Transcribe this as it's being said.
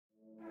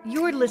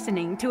You're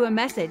listening to a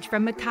message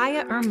from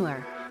Micaiah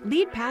Ermler,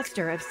 lead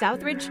pastor of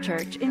Southridge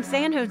Church in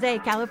San Jose,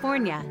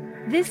 California.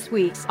 This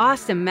week's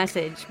awesome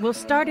message will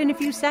start in a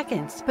few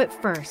seconds, but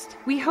first,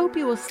 we hope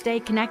you will stay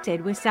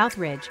connected with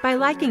Southridge by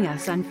liking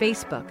us on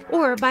Facebook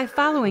or by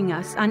following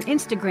us on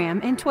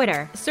Instagram and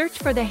Twitter. Search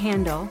for the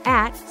handle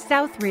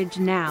 @Southridge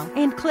Now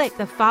and click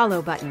the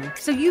follow button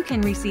so you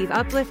can receive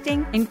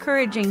uplifting,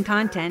 encouraging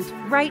content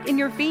right in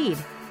your feed.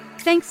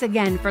 Thanks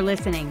again for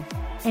listening.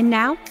 And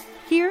now,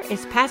 here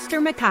is Pastor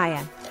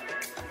Micaiah.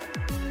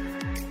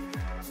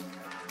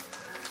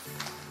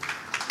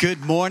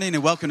 Good morning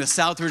and welcome to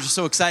Southridge. We're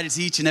so excited to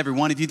see each and every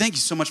one of you. Thank you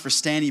so much for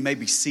standing. You may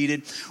be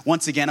seated.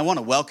 Once again, I want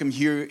to welcome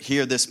you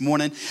here this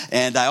morning.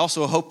 And I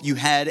also hope you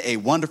had a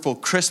wonderful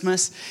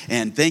Christmas.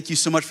 And thank you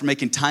so much for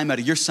making time out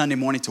of your Sunday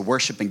morning to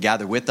worship and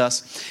gather with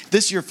us. If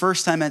this is your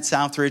first time at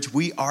Southridge,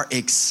 we are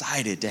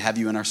excited to have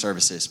you in our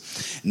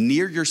services.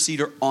 Near your seat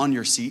or on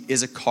your seat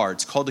is a card.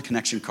 It's called a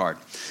connection card.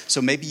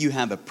 So maybe you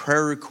have a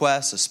prayer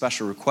request, a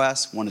special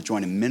request, want to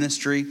join a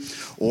ministry,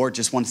 or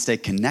just want to stay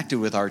connected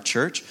with our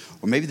church.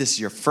 Or maybe this is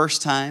your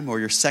first time or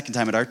your second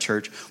time at our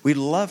church. We'd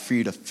love for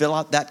you to fill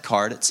out that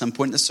card at some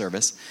point in the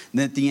service. And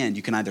then at the end,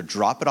 you can either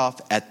drop it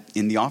off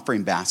in the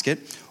offering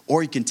basket,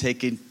 or you can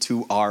take it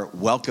to our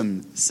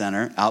welcome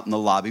center out in the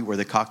lobby where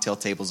the cocktail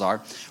tables are.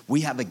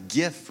 We have a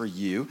gift for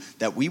you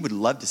that we would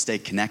love to stay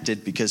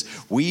connected because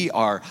we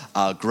are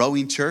a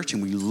growing church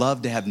and we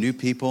love to have new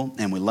people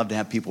and we love to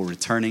have people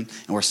returning.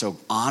 And we're so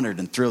honored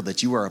and thrilled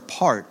that you are a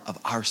part of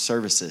our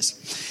services.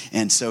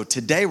 And so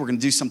today we're going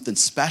to do something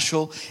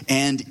special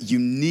and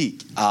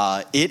unique.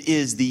 It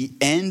is the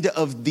end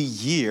of the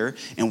year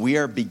and we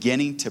are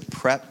beginning to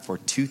prep for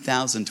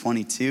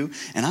 2022.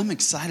 And I'm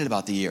excited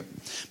about the year.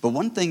 But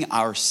one thing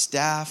our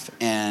staff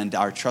and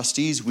our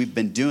trustees we've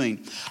been doing,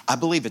 I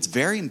believe it's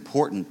very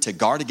important to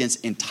guard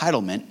against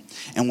entitlement.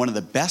 And one of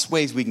the best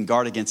ways we can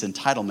guard against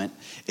entitlement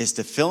is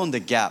to fill in the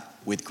gap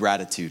with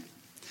gratitude.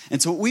 And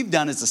so what we've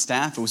done as a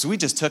staff was we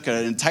just took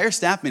an entire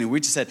staff meeting. We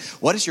just said,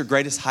 what is your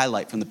greatest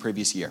highlight from the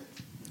previous year?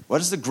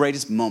 What is the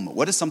greatest moment?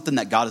 What is something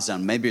that God has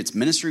done? Maybe it's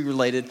ministry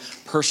related,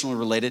 personal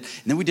related.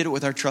 And then we did it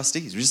with our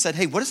trustees. We just said,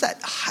 hey, what is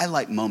that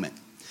highlight moment?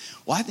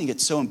 Well, I think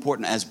it's so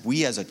important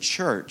as a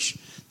church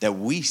that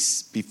we,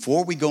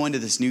 before we go into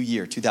this new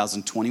year,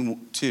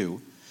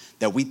 2022,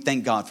 that we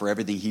thank God for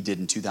everything he did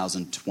in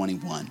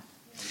 2021.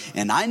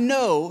 And I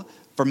know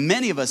for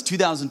many of us,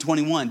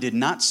 2021 did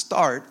not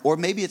start, or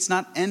maybe it's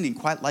not ending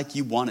quite like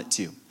you want it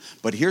to.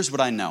 But here's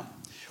what I know.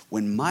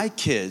 When my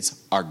kids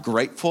are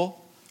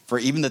grateful for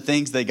even the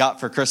things they got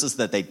for Christmas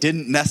that they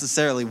didn't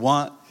necessarily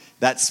want,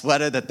 that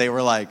sweater that they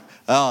were like,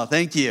 oh,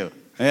 thank you.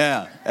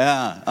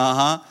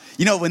 Yeah,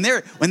 You know, when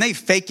they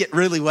fake it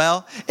really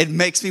well, it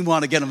makes me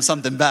want to get them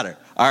something better,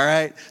 all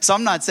right? So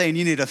I'm not saying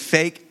you need to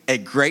fake a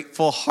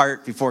grateful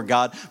heart before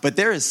God, but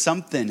there is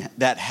something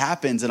that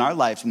happens in our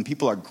lives when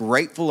people are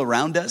grateful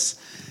around us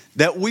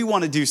that we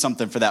want to do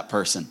something for that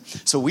person.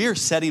 So we are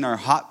setting our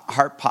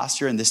heart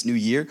posture in this new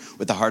year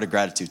with a heart of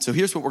gratitude. So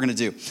here's what we're going to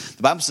do.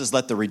 The Bible says,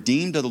 let the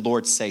redeemed of the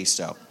Lord say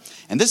so.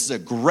 And this is a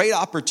great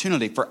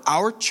opportunity for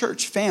our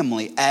church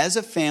family as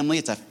a family.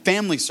 It's a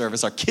family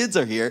service. Our kids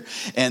are here.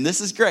 And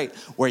this is great,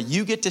 where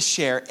you get to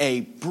share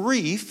a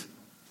brief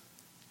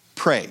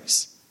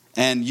praise.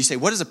 And you say,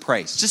 what is a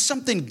praise? Just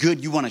something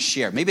good you want to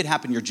share. Maybe it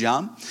happened in your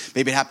job.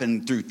 Maybe it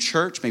happened through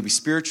church, maybe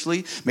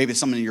spiritually. Maybe it's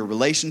something in your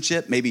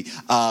relationship. Maybe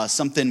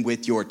something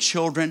with your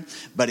children.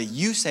 But if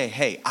you say,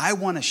 hey, I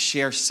want to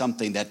share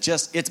something that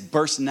it's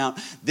bursting out.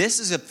 This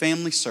is a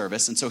family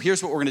service. And so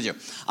here's what we're going to do.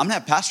 I'm going to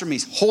have Pastor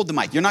Meese hold the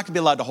mic. You're not going to be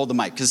allowed to hold the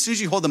mic because as soon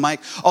as you hold the mic,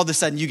 all of a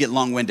sudden you get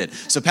long-winded.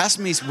 So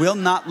Pastor Meese will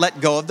not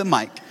let go of the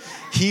mic.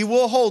 He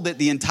will hold it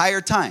the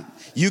entire time.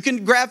 You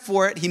can grab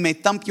for it. He may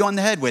thump you on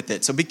the head with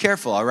it. So be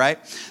careful, all right?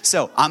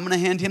 So I'm going to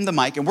hand him the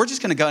mic, and we're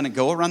just going to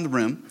go around the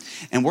room,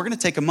 and we're going to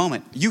take a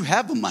moment. You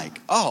have a mic.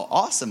 Oh,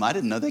 awesome. I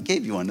didn't know they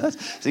gave you one.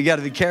 So you got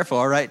to be careful,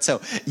 all right?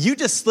 So you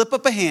just slip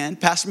up a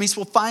hand. Pastor Meese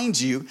will find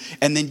you,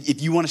 and then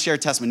if you want to share a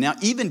testimony. Now,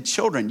 even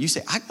children, you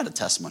say, I got a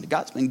testimony.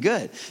 God's been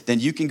good.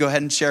 Then you can go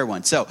ahead and share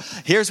one. So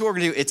here's what we're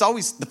going to do. It's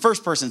always, the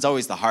first person is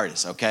always the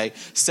hardest, okay?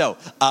 So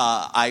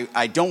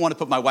I don't want to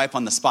put my wife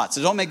on the spot,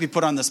 so don't make me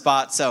put her on the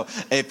spot. So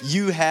if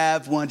you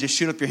have one, just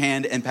shoot up your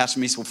hand and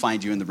Pastor Meese will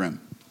find you in the room.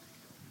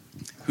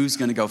 Who's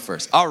going to go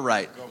first? All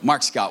right.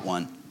 Mark's got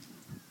one.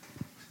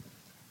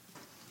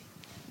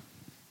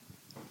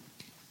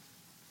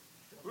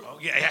 Oh,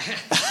 yeah.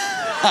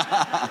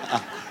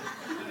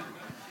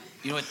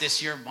 You know what?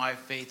 This year, my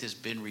faith has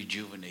been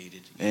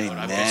rejuvenated.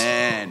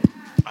 Amen.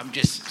 I'm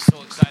just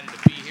so excited to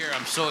be here.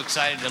 I'm so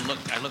excited to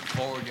I look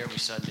forward to every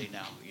Sunday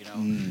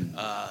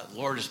now.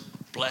 Lord has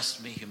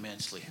blessed me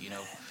immensely.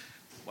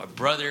 My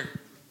brother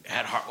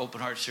had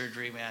open heart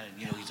surgery, man,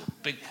 and he's a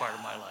big part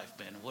of my life,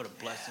 man. What a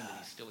blessing that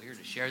he's still here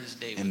to share this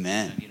day with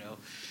Amen. me,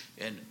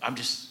 and I'm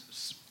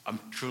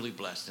truly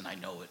blessed, and I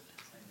know it.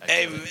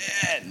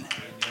 Amen.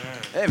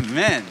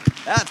 Amen.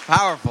 That's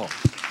powerful.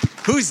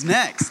 Who's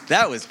next?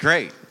 That was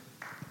great.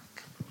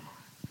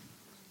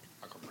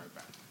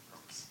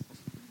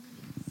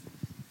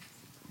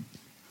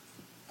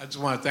 I just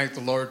want to thank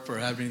the Lord for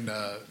having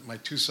my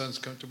two sons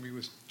come to me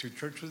to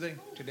church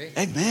today.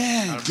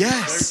 Amen.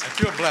 Yes. I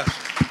feel blessed.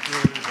 I feel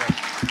really blessed.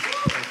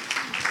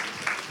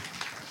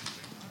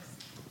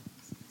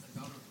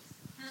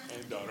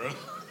 Hey, daughter.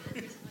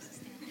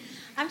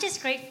 I'm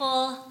just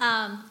grateful.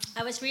 I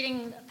was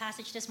reading a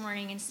passage this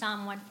morning in Psalm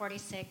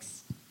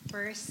 146,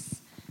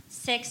 verse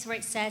 6, where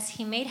it says,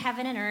 He made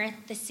heaven and earth,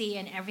 the sea,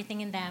 and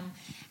everything in them.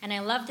 And I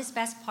love this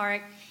best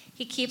part.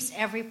 He keeps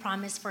every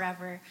promise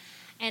forever.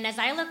 And as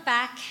I look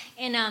back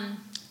in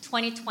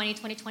 2020,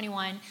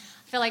 2021, I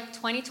feel like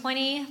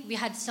 2020, we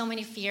had so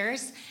many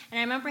fears. And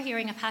I remember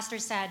hearing a pastor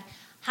said,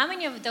 how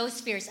many of those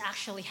fears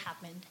actually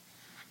happened?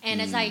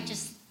 And as I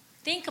just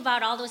think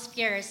about all those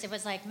fears, it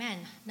was like, man,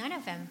 none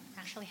of them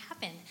actually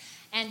happened.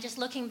 And just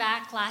looking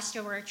back last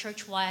year where our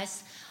church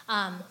was,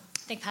 I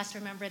think Pastor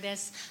remember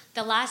this,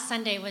 the last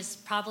Sunday was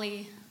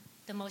probably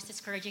the most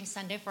discouraging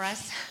Sunday for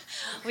us.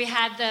 We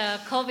had the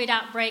COVID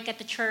outbreak at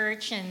the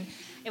church, and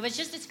it was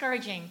just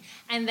discouraging.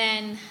 And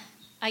then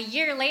a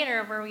year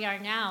later, where we are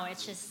now,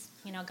 it's just,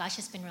 gosh,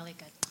 it's been really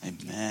good.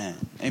 Amen.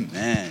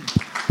 Amen. I'm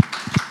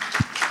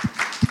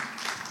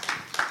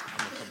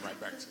going to come right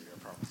back to you, I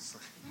promise.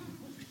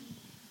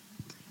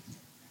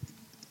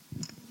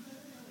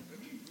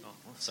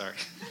 Sorry.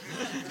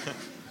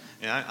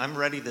 Yeah, I'm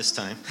ready this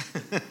time.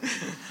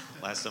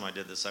 Last time I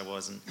did this, I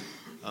wasn't.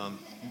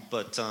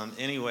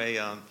 Anyway,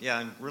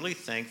 I'm really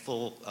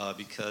thankful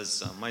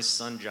because my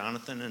son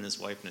Jonathan and his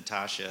wife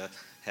Natasha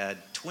had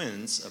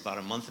twins about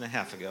a month and a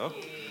half ago.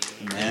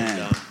 Amen.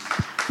 And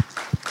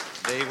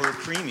they were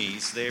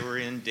preemies. They were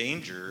in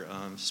danger,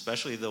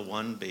 especially the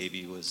one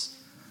baby was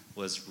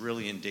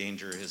really in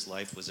danger. His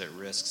life was at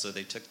risk. So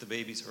they took the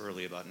babies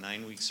early, about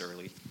 9 weeks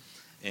early.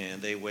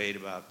 And they weighed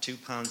about 2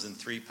 pounds and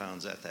 3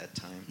 pounds at that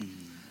time.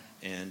 Mm-hmm.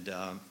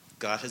 And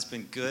God has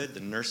been good. The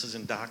nurses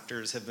and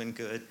doctors have been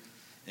good.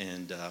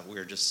 And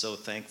we're just so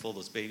thankful.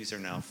 Those babies are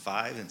now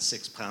 5 and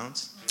 6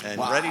 pounds and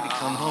ready to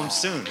come home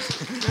soon.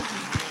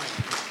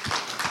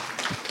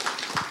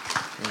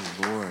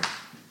 Oh, Lord.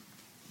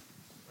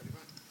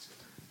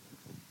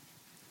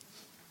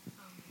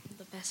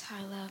 The best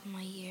highlight of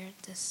my year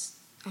this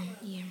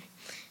year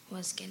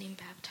was getting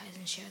baptized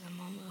and share the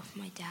moment with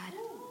my dad.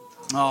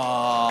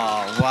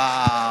 Oh,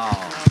 wow.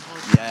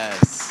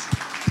 Yes.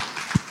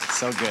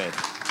 So good.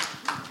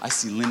 I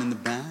see Lynn in the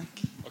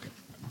back. Okay,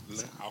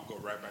 Lynn, I'll go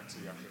right back to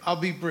you after. I'll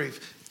be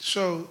brief.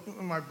 So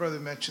my brother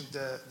mentioned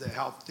the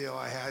health deal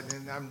I had,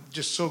 and I'm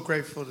just so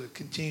grateful to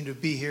continue to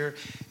be here.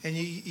 And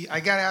I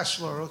got to ask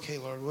the Lord, okay,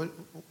 Lord,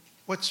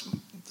 what's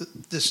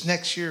this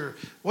next year?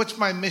 What's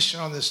my mission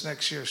on this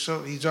next year?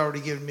 So he's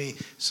already given me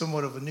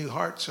somewhat of a new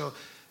heart. So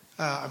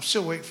I'm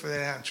still waiting for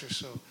that answer.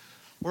 So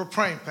we're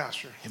praying,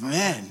 Pastor.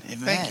 Amen.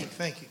 Amen.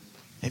 Thank you.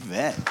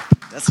 Amen.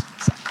 That's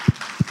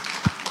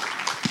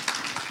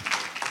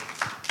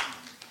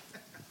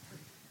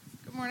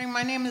Good morning.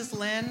 My name is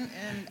Lynn,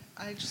 and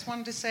I just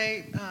wanted to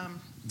say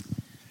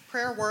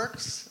prayer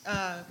works.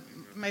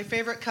 My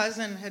favorite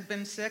cousin had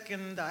been sick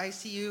in the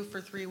ICU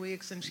for 3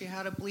 weeks, and she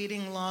had a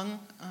bleeding lung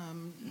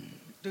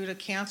due to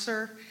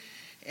cancer.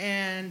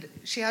 And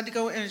she had to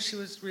go in, she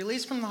was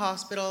released from the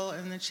hospital,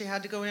 and then she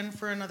had to go in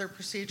for another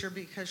procedure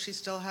because she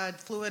still had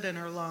fluid in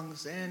her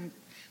lungs. And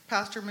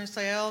Pastor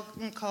Misael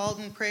called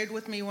and prayed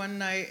with me one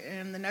night,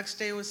 and the next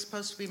day was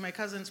supposed to be my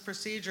cousin's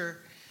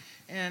procedure.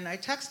 And I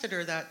texted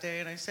her that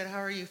day, and I said, how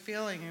are you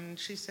feeling? And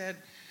she said,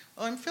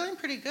 well, I'm feeling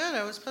pretty good.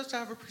 I was supposed to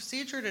have a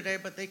procedure today,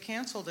 but they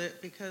canceled it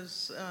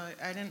because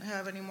I didn't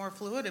have any more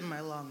fluid in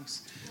my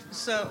lungs.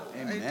 So,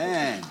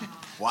 amen.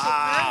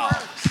 Wow.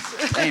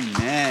 So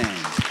Amen.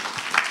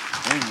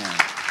 Amen.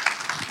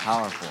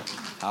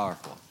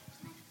 Powerful.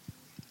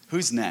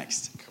 Who's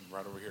next? Come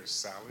right over here to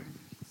Sally.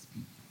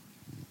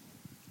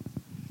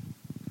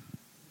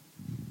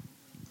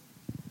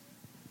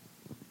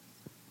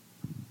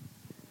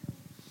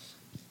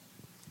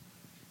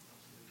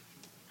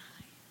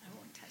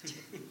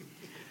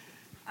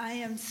 I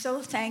am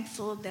so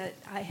thankful that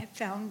I have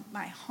found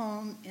my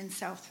home in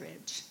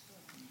Southridge.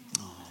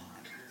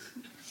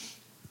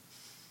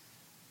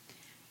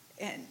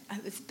 And I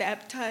was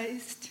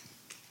baptized.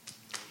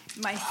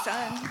 My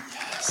son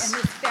and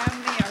his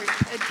family are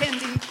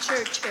attending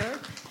church here.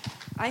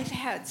 I've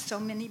had so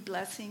many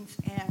blessings,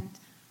 and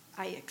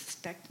I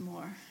expect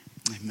more.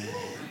 Amen.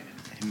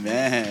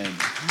 Amen.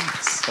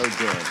 So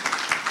good.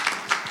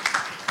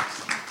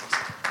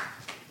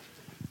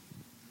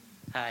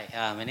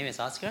 Hi, my name is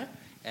Oscar,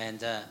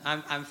 and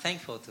I'm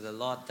thankful to the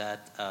Lord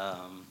that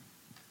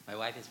my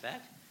wife is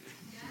back.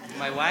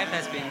 My wife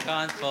has been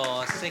gone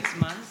for 6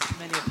 months.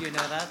 Many of you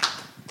know that.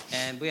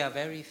 And we are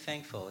very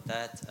thankful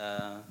that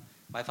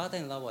my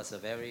father-in-law was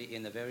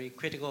in a very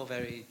critical,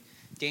 very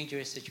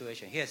dangerous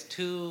situation. He has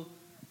 2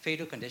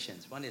 fatal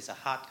conditions. One is a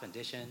heart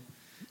condition.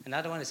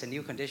 Another one is a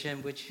new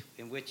condition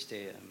in which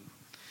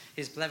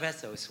his blood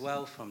vessels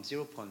swell from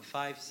 0.5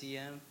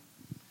 cm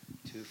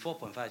to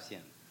 4.5 cm.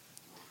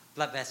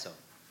 Blood vessel,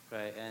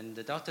 right? And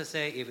the doctor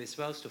say if it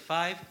swells to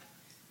 5,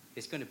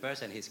 it's going to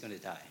burst and he's going to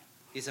die.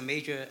 It's a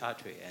major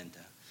artery, and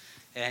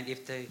And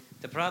if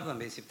the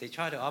problem is if they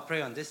try to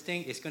operate on this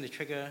thing, it's going to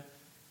trigger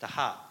the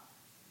heart.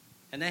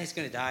 And then he's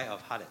going to die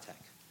of heart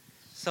attack.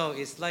 So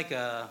it's like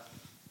a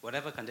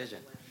whatever condition.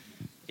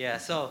 Yeah,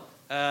 so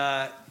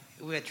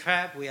we're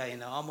trapped. We are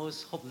in an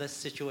almost hopeless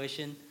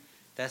situation.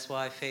 That's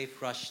why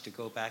Faith rushed to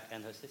go back,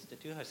 and her sister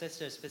too. Her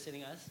sister is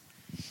visiting us.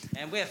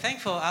 And we are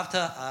thankful after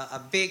a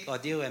big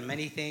ordeal and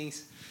many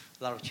things,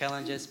 a lot of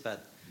challenges,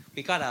 but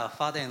we got my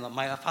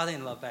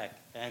father-in-law back.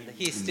 And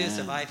he's still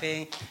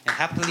surviving and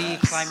happily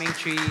climbing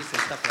trees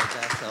and stuff like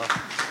that. So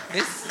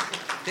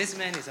this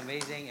man is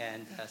amazing.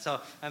 And so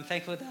I'm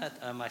thankful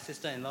that my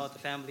sister-in-law, the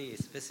family,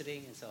 is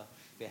visiting. And so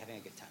we're having a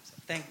good time. So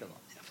thank the Lord.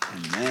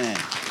 Amen.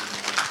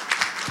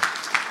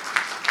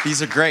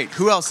 These are great.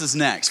 Who else is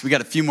next? We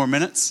got a few more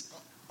minutes.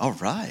 All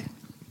right.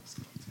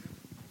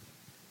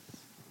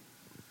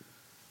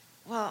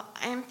 Well,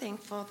 I'm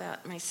thankful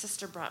that my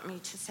sister brought me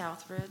to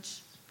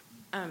Southridge.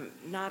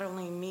 Not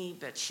only me,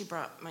 but she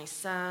brought my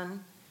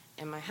son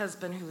and my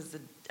husband, who was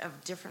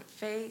of different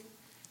faith.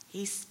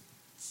 He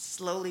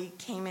slowly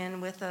came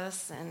in with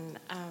us, and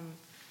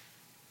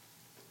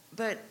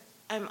but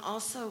I'm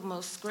also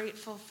most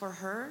grateful for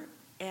her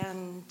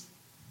and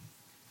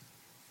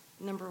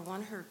number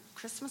one, her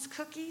Christmas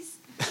cookies,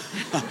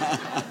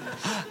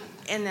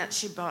 and that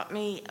she bought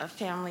me a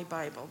family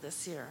Bible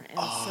this year, and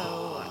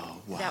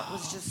that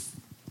was just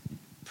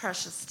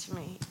precious to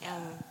me,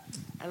 and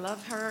I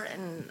love her,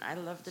 and I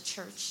love the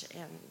church,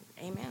 and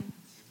amen.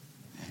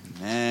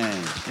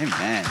 Amen.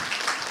 Amen.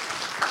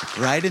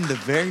 Right in the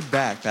very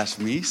back,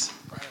 Pastor Mies.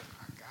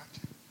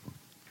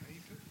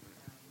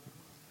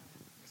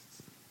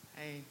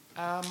 Hey,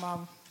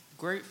 I'm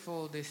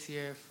grateful this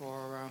year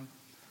for,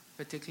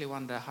 particularly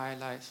one of the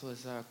highlights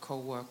was a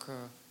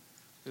co-worker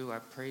who I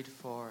prayed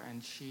for,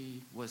 and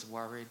she was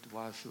worried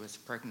while she was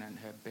pregnant,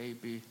 her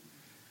baby.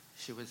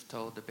 She was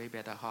told the baby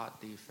had a heart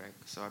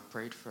defect, so I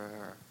prayed for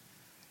her.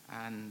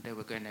 And they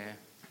were going to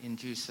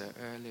induce her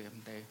early,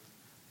 and they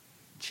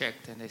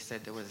checked, and they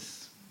said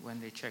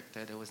when they checked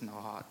her, there was no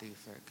heart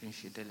defect, and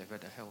she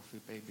delivered a healthy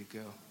baby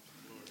girl.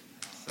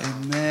 So,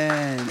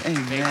 Amen.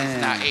 Amen.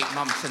 Baby's now 8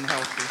 months and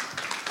healthy.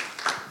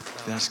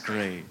 So, that's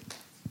great.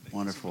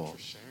 Wonderful.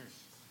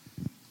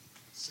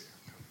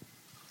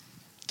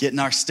 Getting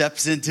our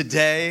steps in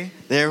today.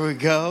 There we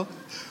go.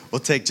 We'll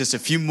take just a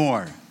few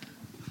more.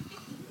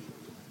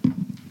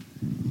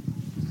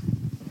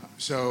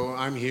 So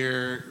I'm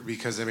here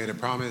because I made a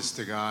promise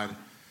to God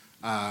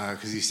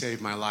because he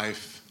saved my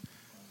life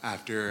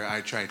after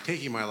I tried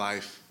taking my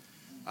life.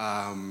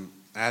 I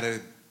had a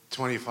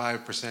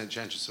 25%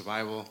 chance of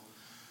survival.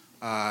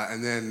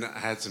 And then I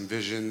had some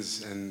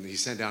visions, and he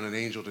sent down an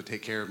angel to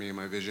take care of me in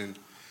my vision.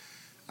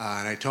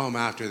 And I told him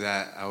after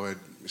that I would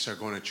start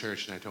going to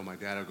church, and I told my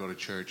dad I'd go to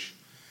church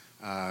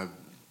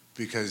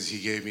because he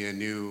gave me a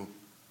new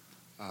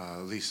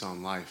lease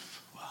on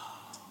life. Wow.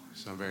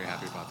 So I'm very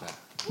happy about that.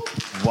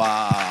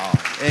 Wow.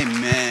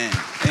 Amen.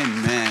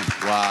 Amen.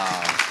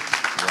 Wow.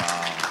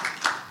 Wow.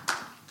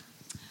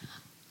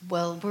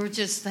 Well, we're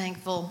just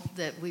thankful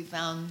that we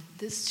found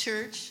this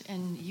church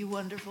and you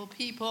wonderful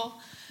people.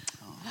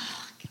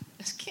 Oh,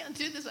 I can't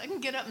do this. I can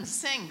get up and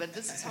sing, but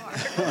this is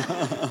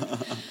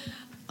hard.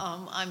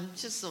 I'm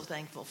just so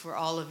thankful for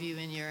all of you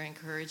and your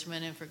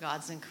encouragement and for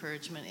God's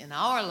encouragement in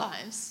our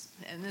lives.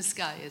 And this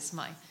guy is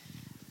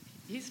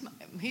he's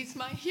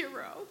my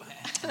hero.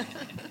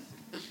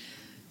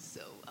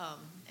 So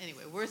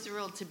anyway, we're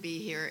thrilled to be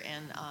here,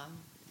 and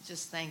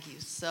just thank you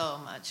so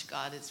much.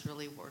 God is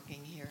really working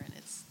here, and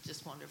it's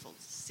just wonderful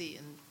to see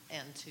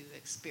and to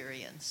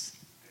experience.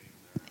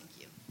 Thank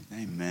you.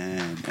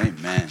 Amen.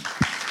 Amen.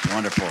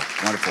 Wonderful.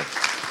 Wonderful.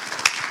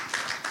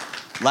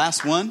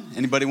 Last one.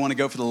 Anybody want to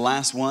go for the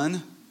last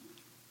one?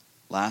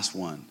 Last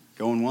one.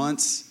 Going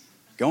once,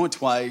 going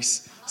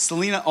twice.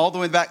 Selena, all the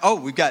way back. Oh,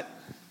 we've got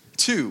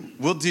two.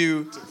 We'll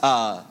do,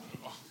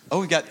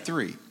 we got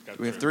three.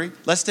 We have three?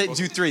 Let's do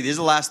three. These are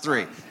the last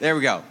three. There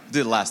we go.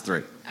 Do the last three.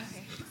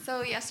 Okay.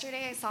 So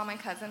yesterday I saw my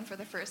cousin for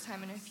the first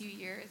time in a few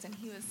years, and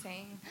he was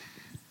saying,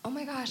 "Oh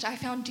my gosh, I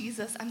found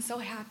Jesus. I'm so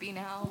happy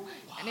now."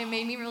 Wow. And it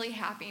made me really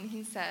happy. And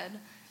he said,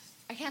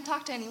 "I can't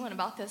talk to anyone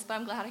about this, but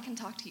I'm glad I can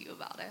talk to you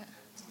about it."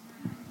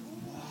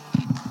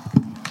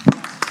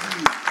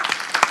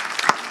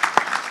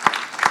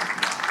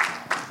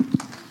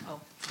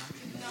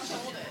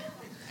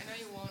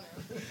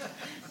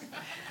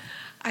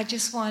 I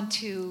just want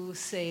to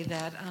say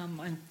that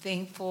I'm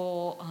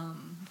thankful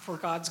for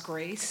God's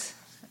grace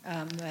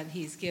that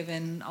he's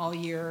given all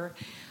year.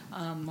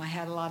 I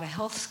had a lot of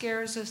health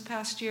scares this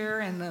past year,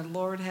 and the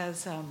Lord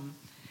has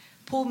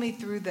pulled me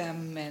through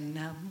them, and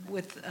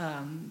with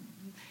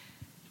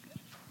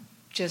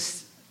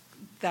just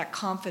that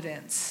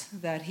confidence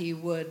that he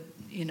would,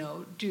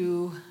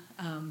 do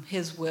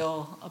his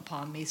will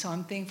upon me. So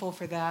I'm thankful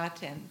for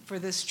that and for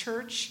this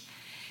church,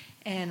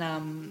 and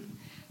I'm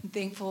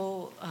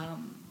thankful.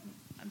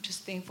 I'm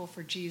just thankful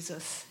for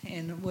Jesus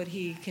and what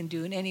he can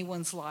do in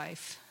anyone's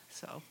life.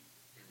 So,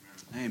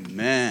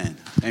 amen.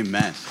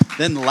 Amen.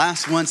 Then the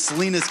last one,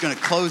 Selena's going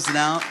to close it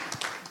out.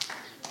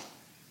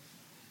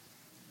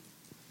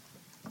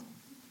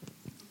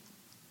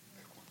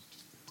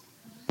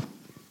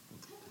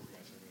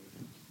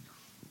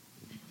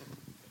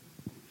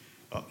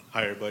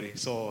 Hi, everybody.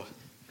 So,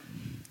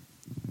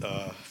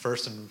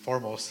 first and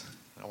foremost,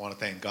 I want to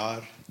thank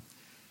God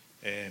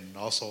and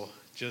also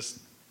just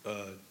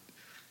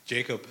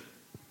Jacob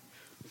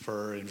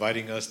for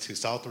inviting us to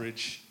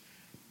Southridge.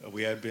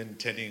 We had been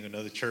attending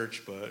another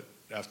church, but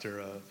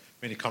after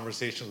many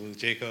conversations with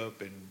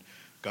Jacob and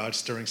God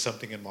stirring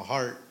something in my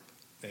heart,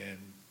 and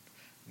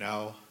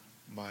now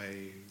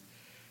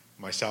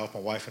myself, my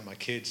wife, and my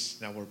kids,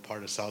 now we're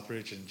part of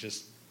Southridge, and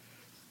just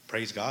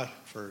praise God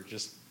for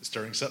just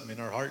stirring something in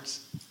our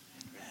hearts.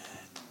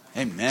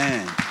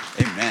 Amen.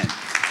 Amen.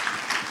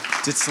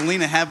 Did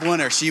Selena have one,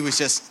 or she was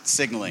just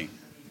signaling?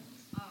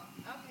 Okay,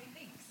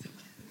 thanks.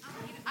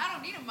 I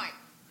don't need a mic.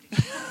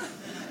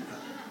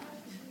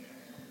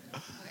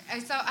 Okay,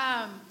 so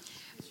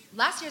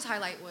last year's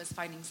highlight was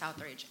finding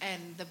Southridge,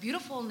 and the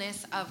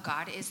beautifulness of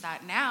God is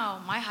that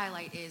now my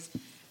highlight is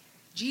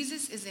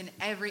Jesus is in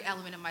every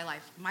element of my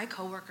life. My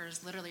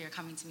coworkers literally are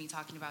coming to me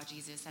talking about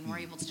Jesus, and we're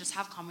able to just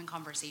have common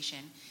conversation.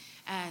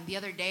 And the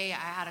other day, I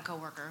had a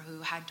coworker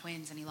who had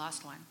twins, and he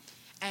lost one.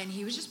 And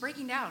he was just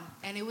breaking down.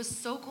 And it was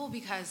so cool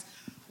because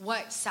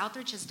what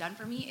Southridge has done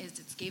for me is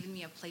it's given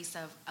me a place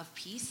of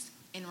peace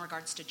in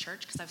regards to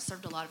church, because I've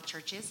served a lot of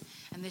churches,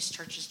 and this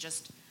church is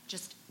just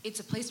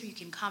it's a place where you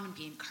can come and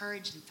be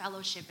encouraged and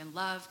fellowship and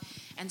love.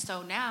 And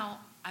so now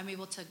I'm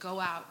able to go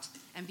out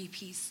and be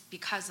peace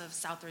because of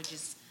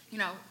Southridge's,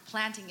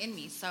 planting in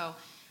me. So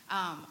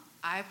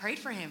I prayed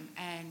for him,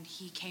 and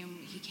he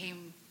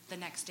came the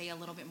next day a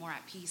little bit more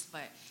at peace.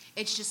 But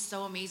it's just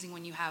so amazing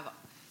when you have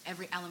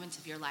every element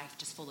of your life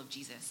just full of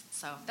Jesus.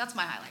 So that's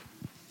my highlight.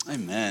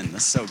 Amen.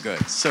 That's so good.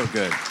 So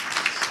good.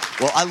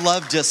 Well, I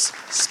love just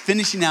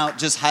finishing out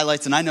just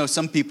highlights. And I know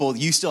some people,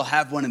 you still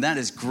have one, and that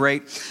is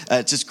great.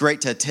 It's just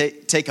great to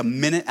take a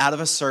minute out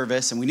of a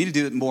service. And we need to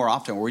do it more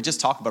often, where we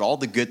just talk about all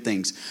the good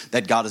things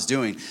that God is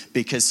doing.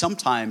 Because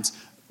sometimes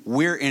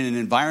we're in an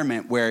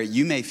environment where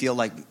you may feel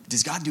like,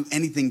 does God do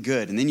anything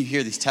good? And then you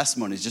hear these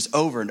testimonies just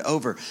over and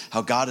over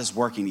how God is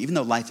working, even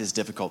though life is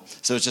difficult.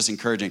 So it's just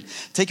encouraging.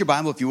 Take your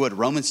Bible, if you would,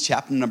 Romans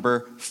chapter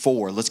number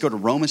 4. Let's go to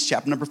Romans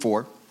chapter number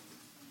 4.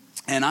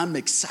 And I'm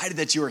excited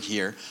that you are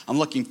here. I'm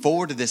looking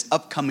forward to this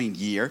upcoming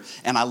year.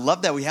 And I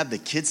love that we have the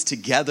kids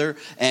together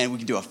and we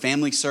can do a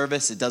family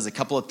service. It does a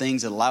couple of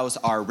things. It allows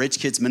our Rich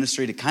Kids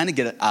Ministry to kind of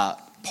get a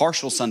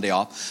partial Sunday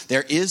off.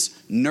 There is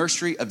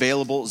nursery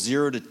available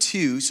 0 to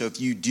 2. So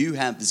if you do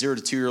have the 0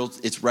 to 2 year olds,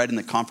 it's right in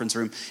the conference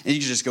room, and you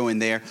can just go in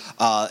there.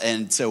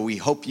 And so we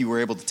hope you were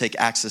able to take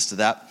access to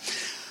that.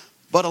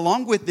 But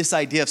along with this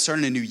idea of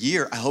starting a new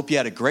year, I hope you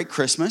had a great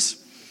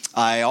Christmas.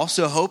 I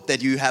also hope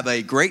that you have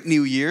a great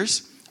New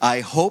Year's. I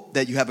hope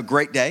that you have a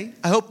great day.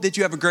 I hope that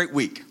you have a great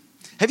week.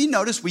 Have you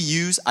noticed we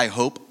use I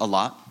hope a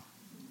lot?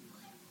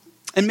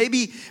 And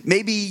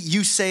maybe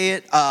you say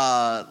it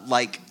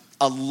like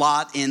a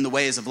lot in the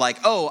ways of like,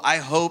 oh, I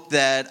hope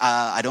that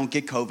I don't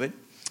get COVID.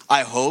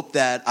 I hope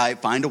that I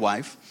find a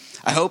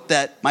wife. I hope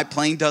that my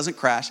plane doesn't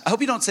crash. I hope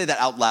you don't say that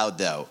out loud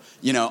though,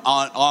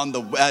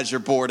 as you're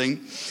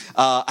boarding.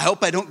 I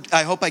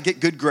hope I get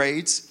good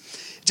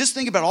grades. Just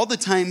think about all the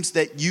times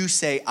that you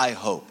say I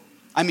hope.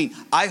 I mean,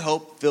 I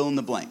hope, fill in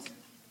the blank.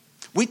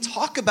 We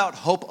talk about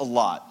hope a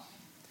lot,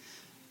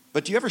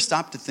 but do you ever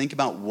stop to think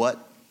about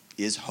what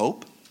is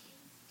hope?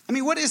 I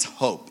mean, what is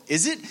hope?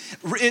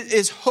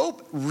 Is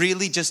hope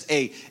really just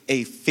a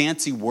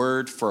fancy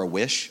word for a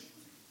wish?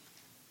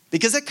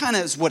 Because that kind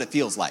of is what it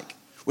feels like.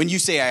 When you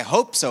say, I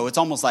hope so, it's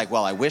almost like,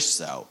 well, I wish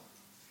so.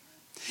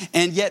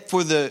 And yet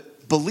for the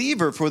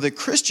believer, for the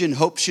Christian,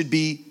 hope should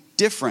be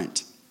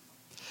different.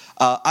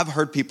 I've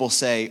heard people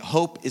say,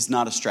 hope is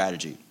not a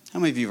strategy. How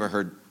many of you have ever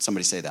heard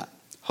somebody say that?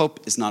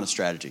 Hope is not a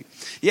strategy.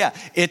 Yeah,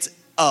 it's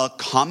a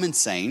common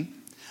saying,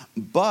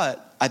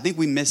 but I think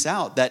we miss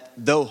out that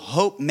though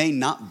hope may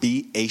not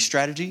be a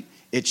strategy,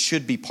 it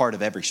should be part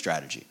of every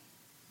strategy.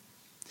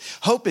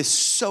 Hope is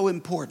so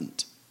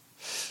important.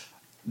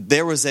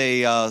 There was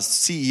a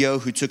CEO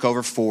who took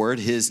over Ford.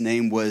 His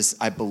name was,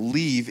 I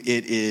believe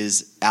it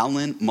is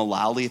Alan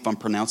Mulally, if I'm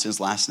pronouncing his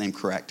last name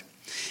correct.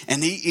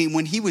 And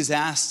when he was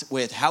asked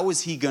with how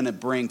was he going to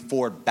bring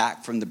Ford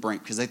back from the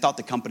brink, because they thought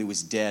the company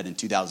was dead in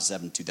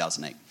 2007,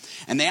 2008.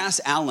 And they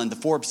asked Alan, the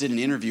Forbes did an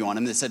interview on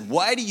him. They said,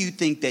 why do you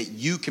think that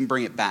you can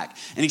bring it back?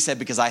 And he said,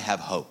 because I have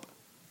hope.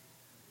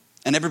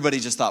 And everybody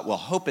just thought, well,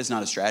 hope is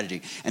not a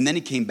strategy. And then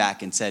he came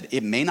back and said,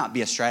 it may not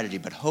be a strategy,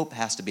 but hope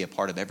has to be a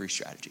part of every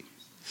strategy.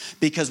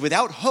 Because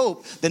without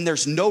hope, then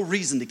there's no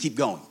reason to keep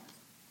going.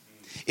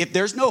 If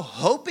there's no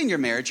hope in your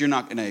marriage, you're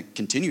not going to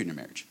continue in your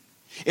marriage.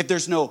 If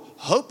there's no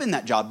hope in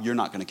that job, you're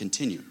not going to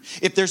continue.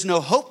 If there's no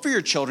hope for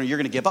your children, you're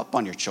going to give up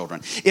on your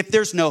children. If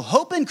there's no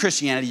hope in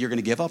Christianity, you're going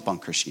to give up on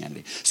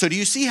Christianity. So do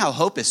you see how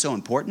hope is so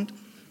important?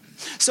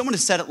 Someone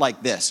has said it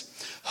like this: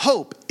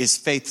 hope is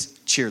faith's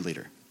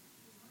cheerleader.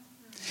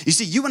 You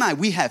see, you and I,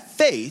 we have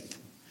faith,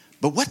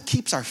 but what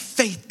keeps our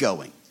faith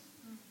going?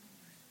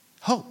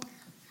 Hope.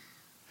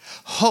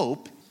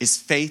 Hope is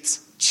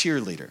faith's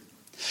cheerleader.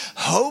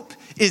 Hope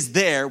is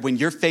there when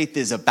your faith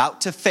is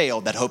about to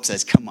fail, that hope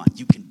says, come on,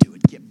 you can do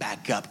it. Get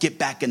back up, get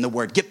back in the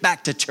word, get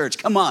back to church.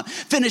 Come on,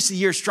 finish the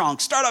year strong.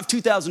 Start off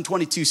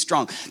 2022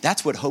 strong.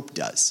 That's what hope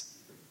does.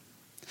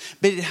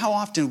 But how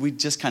often we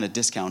just kind of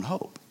discount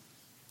hope?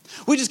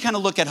 We just kind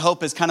of look at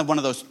hope as kind of one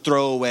of those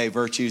throwaway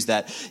virtues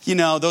that,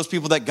 those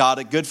people that got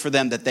it, good for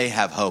them that they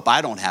have hope.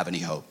 I don't have any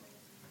hope.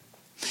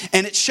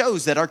 And it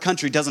shows that our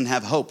country doesn't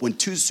have hope when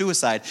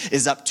suicide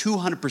is up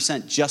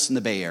 200% just in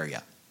the Bay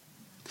Area.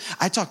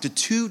 I talked to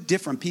 2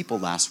 different people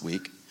last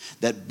week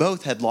that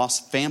both had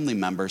lost family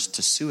members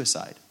to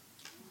suicide.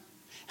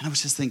 And I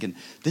was just thinking,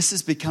 this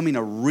is becoming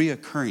a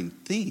reoccurring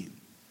theme.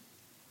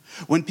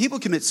 When people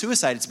commit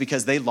suicide, it's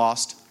because they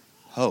lost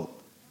hope.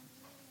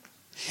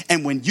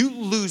 And when you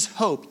lose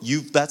hope,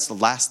 that's the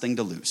last thing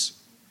to lose.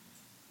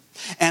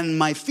 And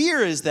my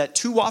fear is that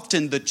too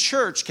often the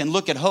church can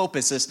look at hope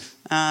as this,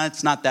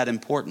 it's not that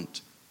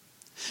important.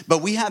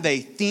 But we have a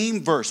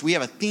theme verse, we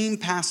have a theme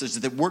passage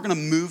that we're going to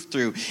move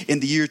through in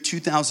the year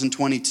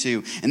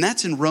 2022. And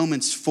that's in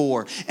Romans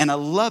 4. And I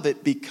love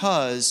it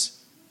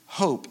because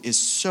hope is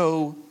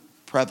so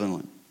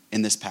prevalent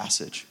in this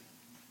passage.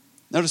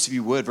 Notice, if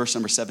you would, verse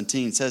number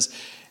 17 says,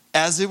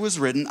 as it was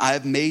written, I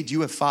have made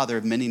you a father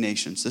of many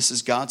nations. This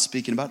is God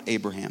speaking about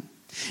Abraham.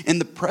 In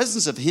the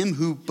presence of him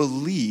who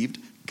believed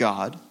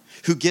God,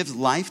 who gives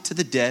life to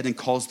the dead and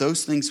calls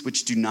those things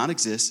which do not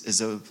exist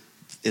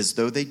as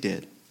though they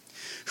did,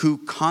 who,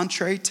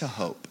 contrary to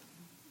hope,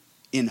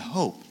 in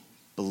hope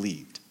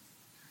believed.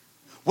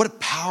 What a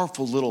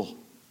powerful little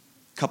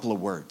couple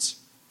of words.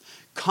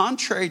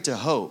 Contrary to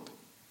hope,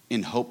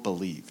 in hope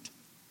believed.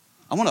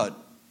 I want to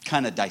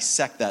kind of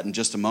dissect that in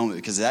just a moment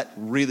because that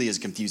really is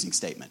a confusing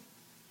statement.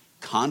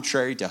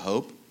 Contrary to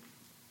hope,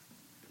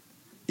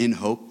 in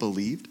hope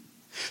believed.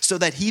 So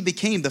that he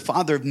became the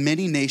father of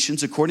many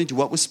nations according to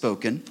what was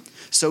spoken,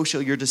 so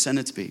shall your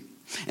descendants be.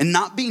 And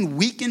not being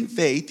weak in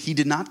faith, he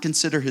did not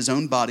consider his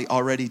own body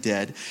already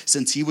dead,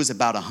 since he was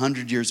about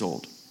 100 years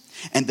old.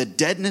 And the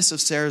deadness of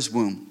Sarah's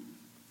womb,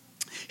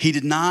 he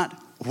did not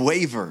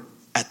waver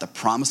at the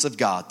promise of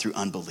God through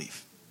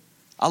unbelief.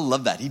 I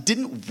love that. He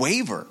didn't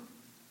waver,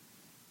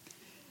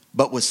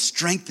 but was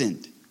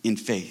strengthened in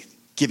faith,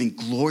 giving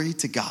glory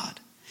to God,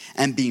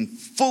 and being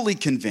fully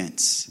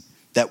convinced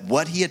that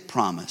what he had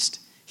promised,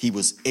 he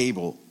was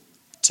able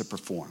to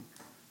perform.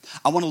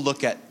 I want to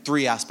look at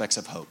 3 aspects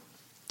of hope.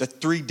 The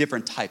 3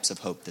 different types of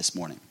hope this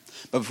morning.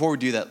 But before we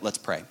do that, let's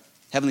pray.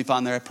 Heavenly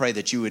Father, I pray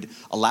that you would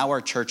allow our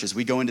church as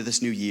we go into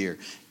this new year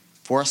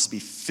for us to be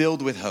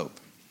filled with hope.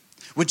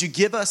 Would you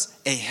give us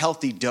a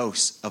healthy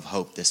dose of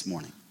hope this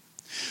morning?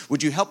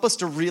 Would you help us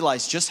to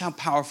realize just how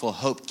powerful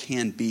hope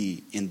can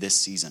be in this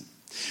season?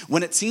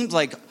 When it seems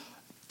like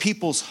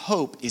people's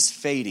hope is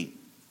fading,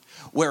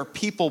 where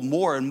people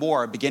more and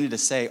more are beginning to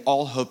say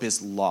all hope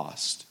is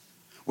lost,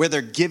 where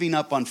they're giving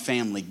up on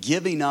family,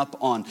 giving up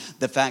on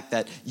the fact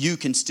that you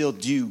can still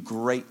do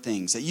great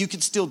things, that you can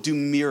still do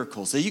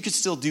miracles, that you can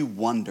still do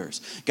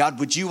wonders. God,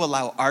 would you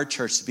allow our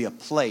church to be a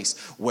place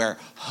where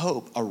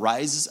hope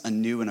arises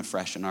anew and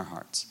afresh in our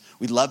hearts?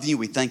 We love you.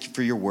 We thank you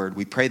for your word.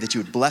 We pray that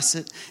you would bless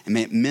it and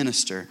may it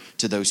minister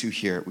to those who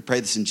hear it. We pray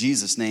this in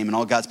Jesus' name. And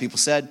all God's people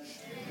said,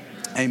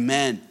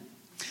 Amen.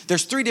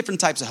 There's 3 different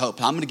types of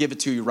hope. I'm going to give it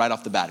to you right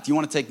off the bat. If you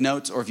want to take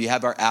notes or if you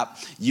have our app,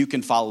 you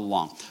can follow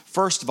along.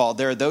 First of all,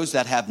 there are those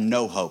that have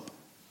no hope.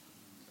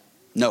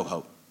 No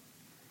hope.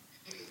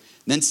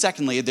 Then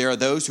secondly, there are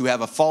those who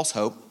have a false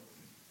hope.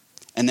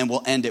 And then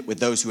we'll end it with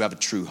those who have a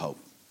true hope.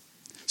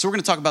 So we're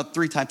going to talk about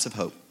 3 types of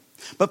hope.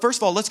 But first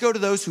of all, let's go to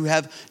those who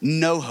have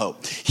no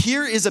hope.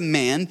 Here is a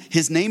man,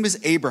 his name is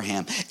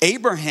Abraham.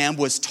 Abraham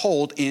was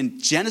told in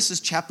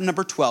Genesis chapter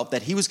number 12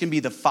 that he was going to be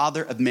the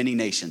father of many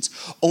nations.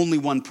 Only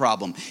one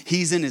problem.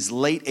 He's in his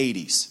late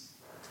 80s.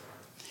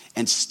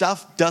 And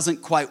stuff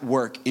doesn't quite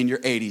work in your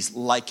 80s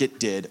like it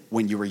did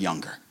when you were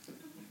younger.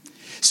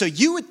 So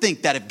you would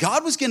think that if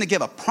God was going to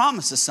give a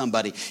promise to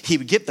somebody, he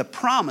would give the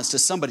promise to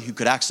somebody who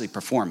could actually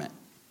perform it.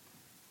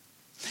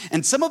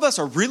 And some of us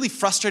are really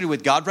frustrated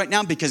with God right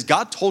now because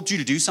God told you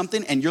to do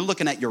something and you're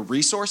looking at your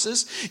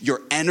resources,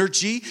 your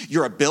energy,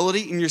 your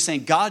ability, and you're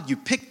saying, God, you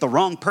picked the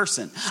wrong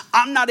person.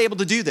 I'm not able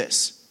to do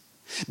this.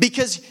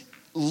 Because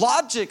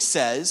logic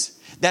says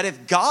that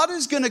if God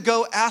is going to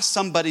go ask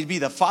somebody to be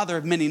the father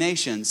of many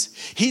nations,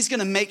 he's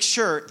going to make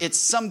sure it's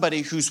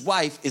somebody whose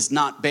wife is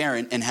not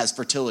barren and has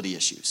fertility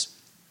issues.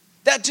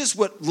 That's just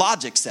what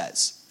logic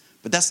says.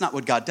 But that's not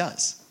what God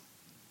does.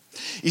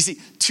 You see,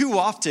 too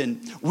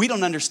often we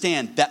don't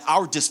understand that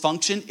our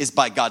dysfunction is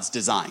by God's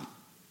design.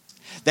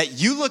 That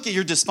you look at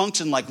your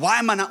dysfunction like, why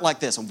am I not like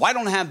this? And why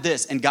don't I have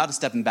this? And God is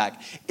stepping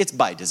back. It's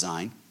by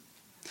design.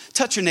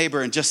 Touch your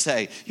neighbor and just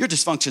say, your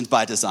dysfunction's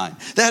by design.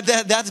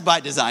 That's by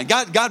design.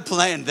 God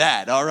planned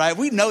that, all right?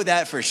 We know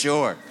that for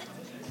sure.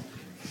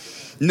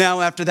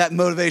 Now, after that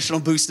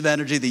motivational boost of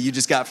energy that you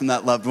just got from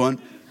that loved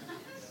one,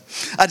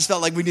 I just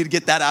felt like we need to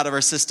get that out of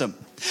our system.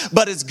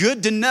 But it's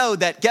good to know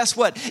that, guess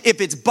what?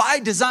 If it's by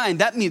design,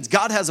 that means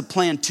God has a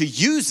plan to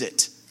use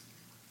it.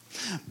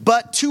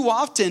 But too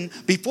often,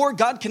 before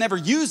God can ever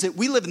use it,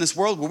 we live in this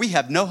world where we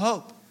have no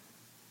hope.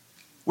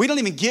 We don't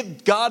even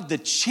give God the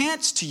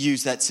chance to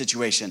use that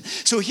situation.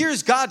 So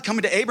here's God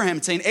coming to Abraham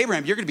and saying,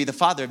 Abraham, you're going to be the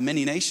father of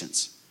many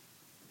nations.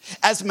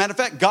 As a matter of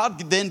fact, God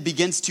then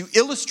begins to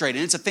illustrate,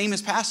 and it's a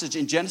famous passage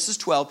in Genesis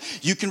 12.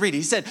 You can read it.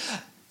 He said,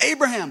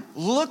 Abraham,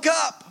 look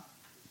up.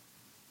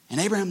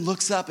 And Abraham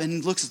looks up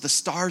and looks at the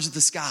stars of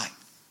the sky.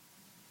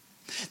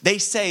 They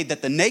say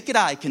that the naked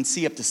eye can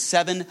see up to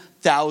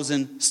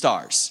 7,000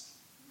 stars.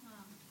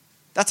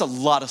 That's a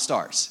lot of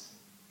stars.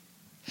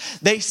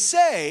 They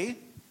say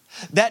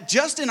that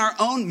just in our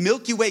own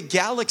Milky Way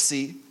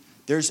galaxy,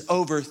 there's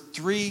over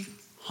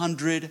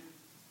 300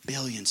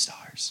 billion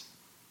stars.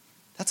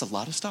 That's a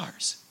lot of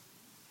stars.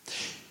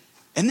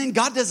 And then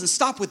God doesn't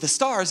stop with the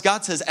stars.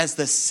 God says, as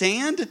the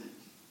sand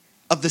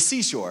of the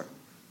seashore,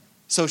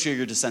 so shall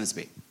your descendants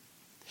be.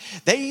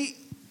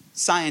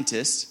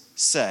 Scientists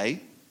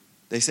say,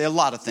 they say a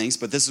lot of things,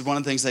 but this is one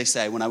of the things they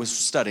say when I was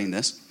studying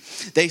this.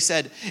 They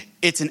said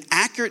it's an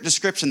accurate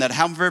description that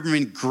however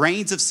many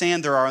grains of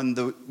sand there are in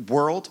the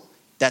world,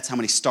 that's how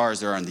many stars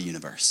there are in the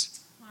universe.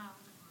 Wow.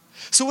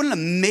 So what an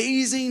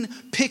amazing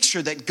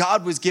picture that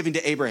God was giving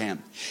to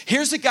Abraham.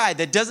 Here's a guy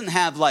that doesn't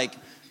have like,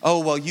 oh,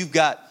 well, you've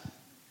got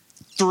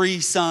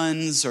 3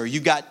 sons or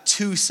you've got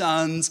 2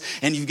 sons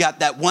and you've got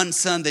that one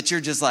son that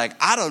you're just like,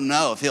 I don't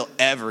know if he'll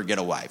ever get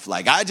a wife.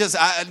 Like,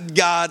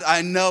 God,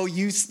 I know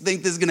you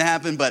think this is going to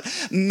happen, but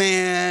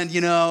man,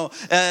 no.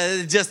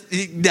 This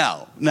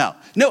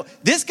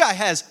guy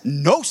has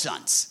no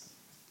sons.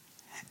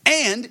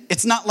 And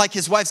it's not like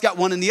his wife's got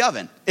one in the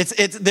oven.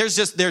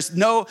 There's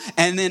no,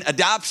 and then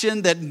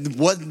adoption that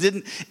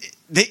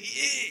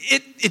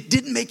it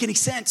didn't make any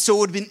sense. So it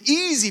would have been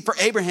easy for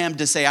Abraham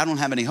to say, I don't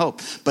have any hope.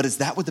 But is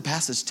that what the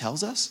passage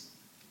tells us?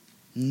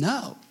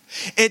 No.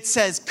 It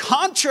says,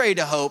 contrary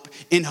to hope,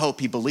 in hope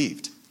he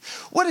believed.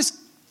 What is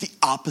the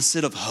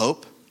opposite of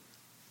hope?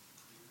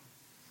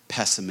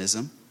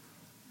 Pessimism,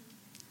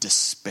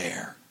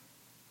 despair.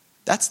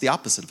 That's the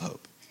opposite of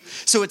hope.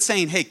 So it's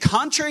saying, hey,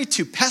 contrary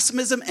to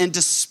pessimism and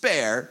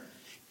despair,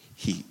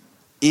 he,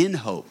 in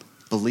hope,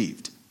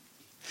 believed.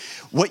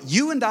 What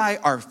you and I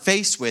are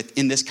faced with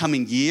in this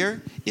coming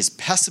year is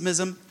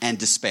pessimism and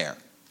despair.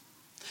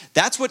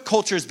 That's what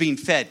culture is being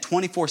fed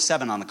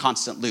 24/7 on a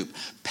constant loop.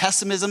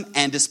 Pessimism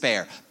and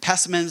despair.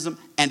 Pessimism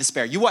and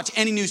despair. You watch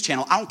any news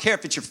channel. I don't care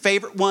if it's your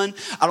favorite one.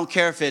 I don't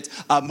care if it's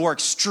more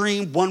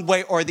extreme one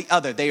way or the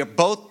other. They are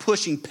both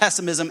pushing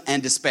pessimism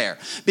and despair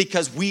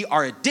because we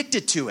are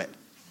addicted to it.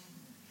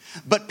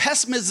 But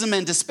pessimism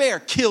and despair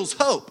kills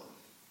hope.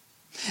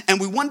 And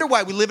we wonder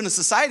why we live in a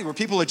society where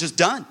people are just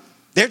done.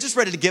 They're just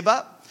ready to give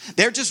up.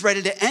 They're just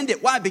ready to end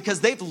it. Why?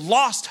 Because they've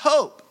lost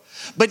hope.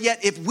 But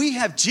yet if we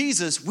have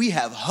Jesus, we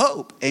have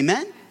hope.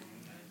 Amen?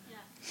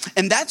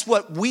 And that's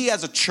what we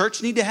as a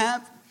church need to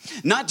have.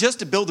 Not just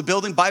to build a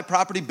building, buy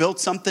property, build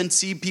something,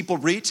 see people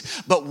reach,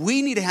 but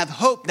we need to have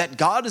hope that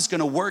God is going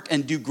to work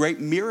and do great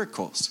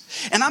miracles.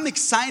 And I'm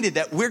excited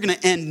that we're going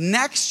to end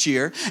next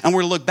year and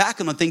we're going to look back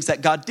on the things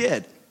that God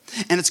did.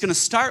 And it's going to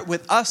start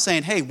with us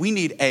saying, hey, we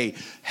need a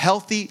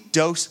healthy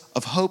dose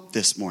of hope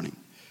this morning.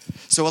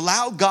 So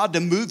allow God to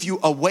move you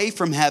away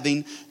from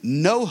having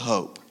no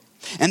hope.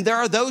 And there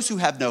are those who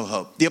have no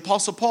hope. The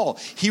Apostle Paul,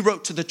 he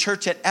wrote to the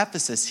church at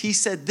Ephesus. He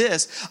said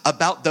this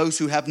about those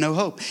who have no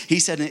hope. He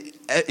said in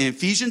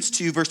Ephesians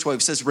 2, verse 12,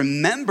 he says,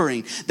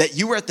 remembering that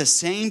you were at the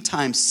same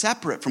time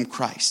separate from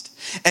Christ,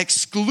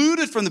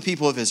 excluded from the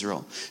people of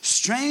Israel,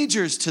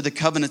 strangers to the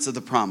covenants of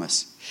the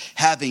promise,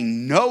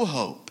 having no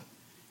hope,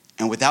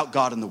 and without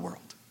God in the world.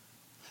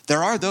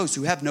 There are those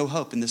who have no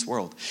hope in this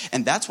world.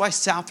 And that's why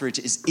Southridge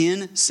is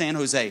in San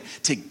Jose,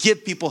 to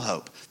give people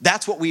hope.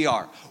 That's what we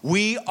are.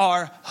 We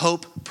are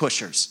hope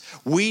pushers.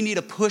 We need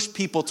to push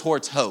people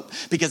towards hope.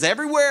 Because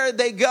everywhere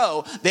they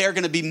go, they are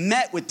going to be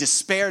met with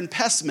despair and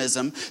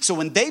pessimism. So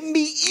when they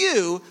meet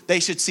you,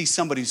 they should see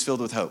somebody who's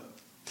filled with hope.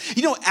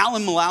 You know,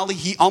 Alan Mulally,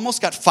 he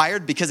almost got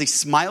fired because he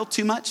smiled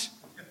too much.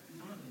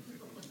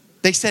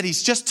 They said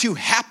he's just too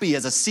happy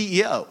as a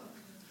CEO.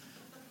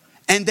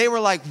 And they were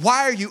like,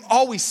 why are you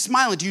always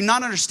smiling? Do you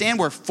not understand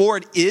where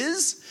Ford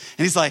is?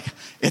 And he's like,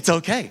 it's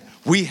okay.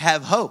 We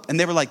have hope. And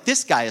they were like,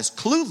 this guy is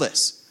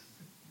clueless.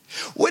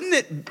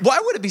 Why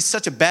would it be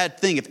such a bad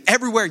thing if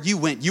everywhere you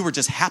went, you were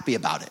just happy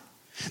about it?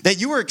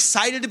 That you were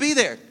excited to be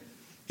there?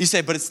 You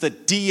say, but it's the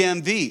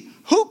DMV.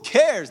 Who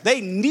cares? They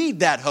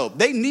need that hope.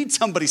 They need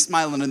somebody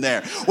smiling in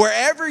there.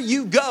 Wherever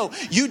you go,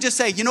 you just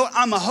say, you know what?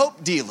 I'm a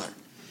hope dealer.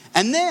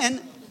 And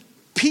then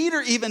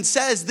Peter even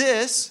says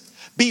this,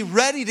 be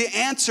ready to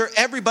answer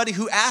everybody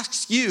who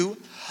asks you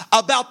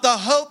about the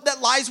hope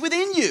that lies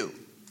within you.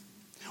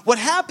 What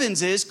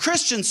happens is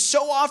Christians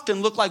so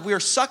often look like we are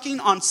sucking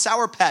on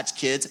Sour Patch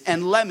Kids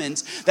and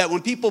lemons that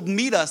when people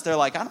meet us, they're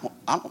like, I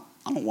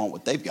don't want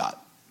what they've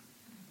got.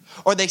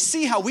 Or they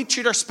see how we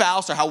treat our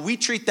spouse or how we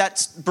treat that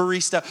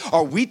barista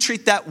or we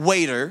treat that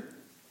waiter.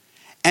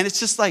 And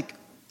it's just like,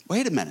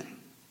 wait a minute.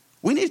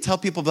 We need to tell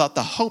people about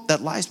the hope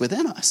that lies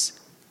within us.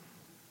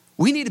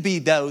 We need to be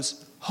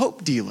those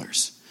hope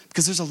dealers.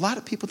 Because there's a lot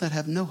of people that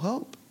have no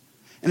hope.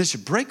 And it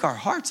should break our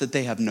hearts that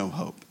they have no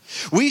hope.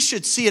 We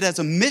should see it as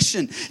a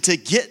mission to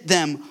get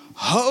them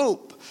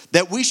hope.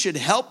 that we should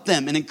help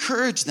them and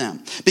encourage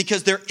them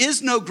because there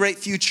is no great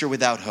future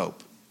without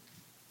hope.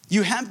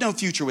 You have no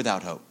future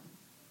without hope.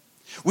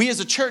 We as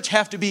a church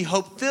have to be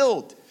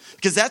hope-filled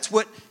because that's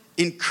what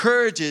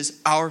encourages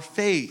our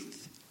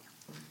faith.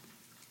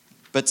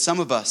 But some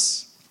of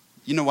us,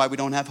 you know why we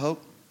don't have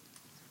hope?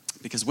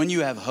 Because when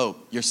you have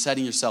hope, you're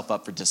setting yourself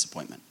up for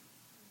disappointment.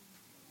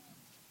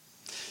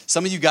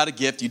 Some of you got a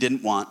gift you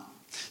didn't want.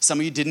 Some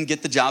of you didn't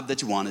get the job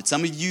that you wanted.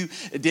 Some of you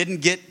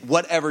didn't get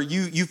whatever,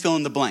 you fill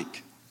in the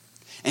blank.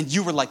 And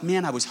you were like,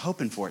 man, I was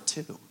hoping for it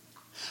too.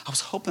 I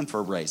was hoping for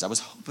a raise. I was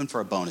hoping for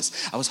a bonus.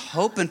 I was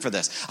hoping for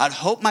this. I'd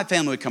hope my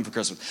family would come for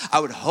Christmas. I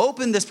would hope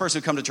this person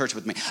would come to church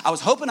with me. I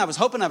was hoping.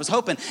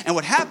 And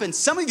what happened,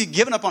 some of you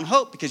given up on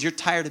hope because you're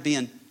tired of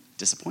being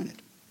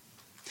disappointed.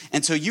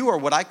 And so you are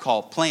what I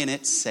call playing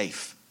it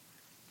safe.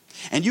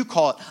 And you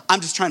call it, I'm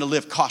just trying to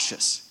live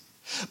cautious.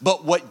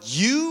 But what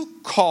you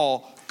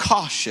call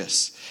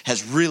cautious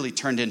has really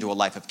turned into a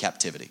life of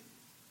captivity.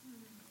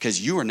 Because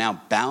you are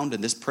now bound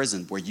in this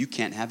prison where you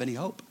can't have any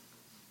hope.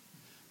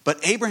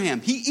 But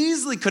Abraham, he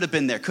easily could have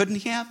been there, couldn't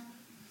he have?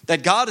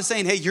 That God is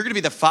saying, hey, you're going to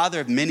be the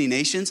father of many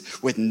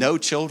nations with no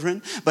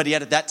children. But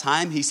yet at that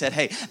time, he said,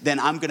 hey, then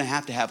I'm going to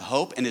have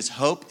hope. And his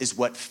hope is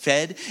what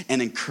fed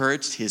and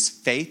encouraged his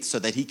faith so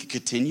that he could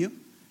continue.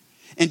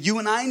 And you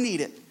and I need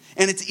it.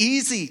 And it's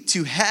easy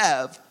to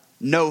have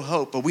no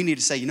hope. But we need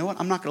to say, you know what?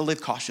 I'm not going to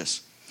live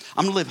cautious.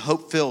 I'm going to live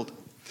hope-filled.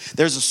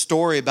 There's a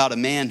story about a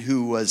man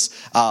who was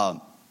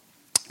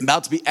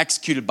about to be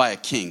executed by a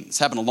king. This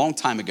happened a long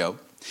time ago.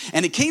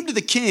 And it came to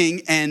the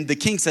king, and the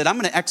king said, I'm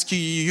going to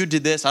execute you. You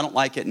did this. I don't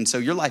like it. And so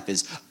your life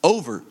is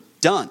over,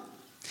 done.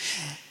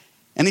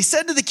 And he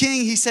said to the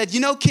king, he said, you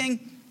know, king,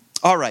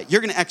 all right,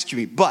 you're going to execute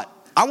me, but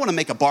I want to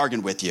make a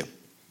bargain with you.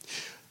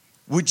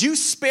 Would you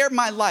spare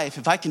my life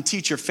if I can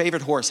teach your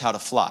favorite horse how to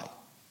fly?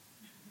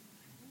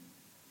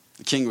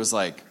 The king was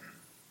like,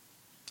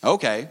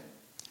 okay,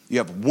 you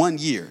have 1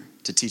 year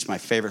to teach my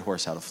favorite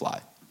horse how to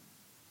fly.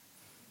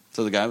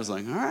 So the guy was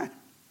like, all right.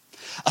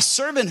 A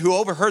servant who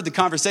overheard the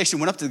conversation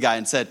went up to the guy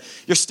and said,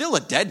 you're still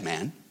a dead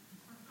man.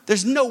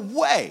 There's no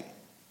way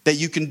that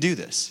you can do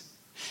this.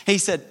 And he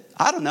said,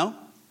 I don't know,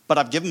 but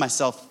I've given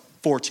myself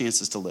 4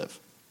 chances to live.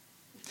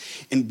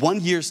 In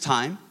 1 year's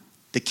time,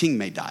 the king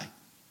may die.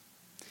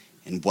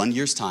 In 1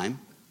 year's time,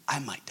 I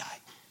might die.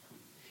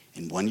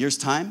 In 1 year's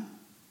time,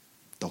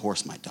 the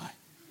horse might die.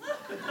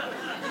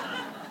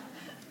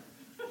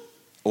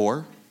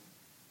 Or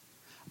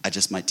I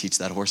just might teach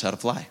that horse how to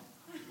fly.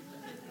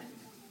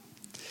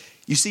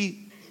 You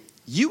see,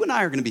 you and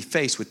I are going to be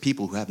faced with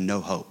people who have no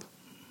hope.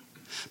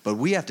 But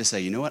we have to say,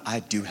 you know what?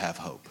 I do have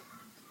hope.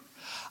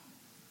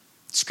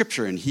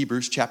 Scripture in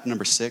Hebrews chapter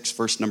number 6,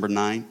 verse number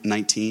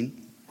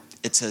 19,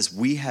 it says,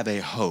 we have a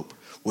hope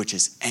which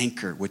is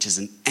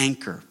an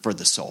anchor for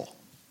the soul.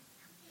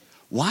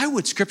 Why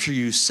would Scripture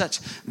use such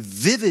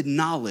vivid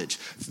knowledge,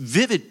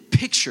 vivid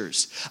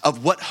pictures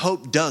of what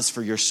hope does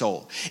for your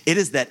soul? It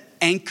is that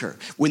anchor.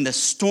 When the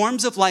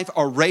storms of life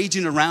are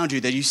raging around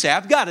you, that you say,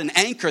 I've got an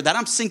anchor that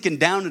I'm sinking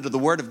down into the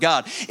Word of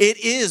God.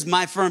 It is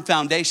my firm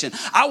foundation.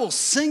 I will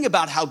sing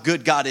about how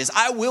good God is.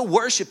 I will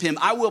worship Him.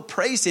 I will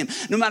praise Him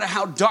no matter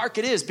how dark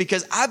it is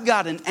because I've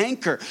got an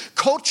anchor.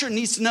 Culture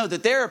needs to know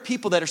that there are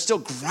people that are still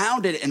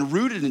grounded and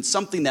rooted in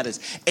something that is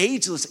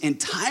ageless and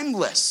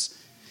timeless.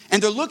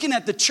 And they're looking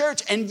at the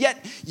church, and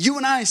yet you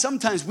and I,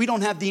 sometimes we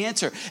don't have the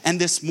answer. And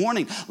this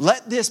morning,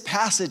 let this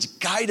passage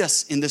guide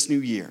us in this new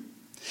year.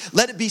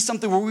 Let it be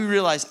something where we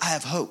realize, I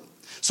have hope.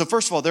 So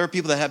first of all, there are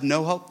people that have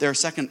no hope. There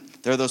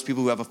are those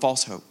people who have a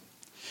false hope.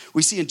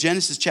 We see in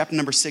Genesis chapter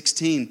number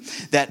 16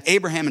 that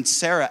Abraham and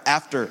Sarah,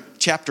 after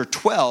chapter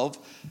 12,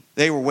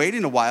 they were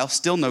waiting a while,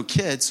 still no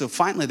kids. So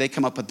finally they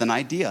come up with an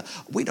idea.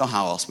 We know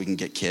how else we can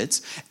get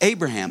kids.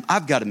 Abraham,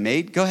 I've got a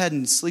maid. Go ahead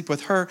and sleep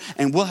with her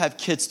and we'll have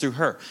kids through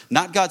her.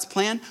 Not God's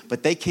plan,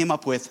 but they came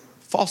up with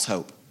false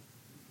hope.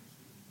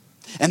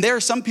 And there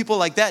are some people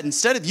like that.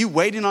 Instead of you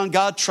waiting on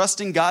God,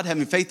 trusting God,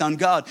 having faith on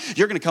God,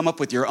 you're going to come up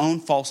with your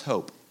own false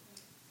hope.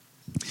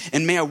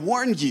 And may I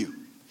warn you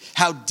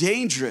how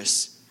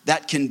dangerous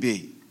that can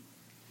be.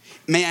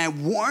 May I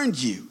warn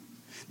you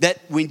that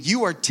when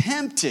you are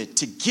tempted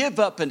to give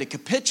up and to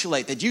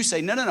capitulate, that you say,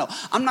 no,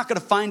 I'm not going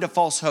to find a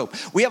false hope.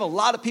 We have a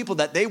lot of people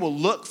that they will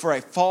look for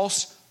a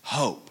false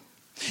hope.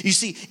 You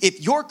see, if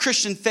your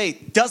Christian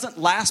faith doesn't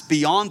last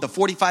beyond the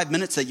 45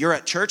 minutes that you're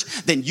at church,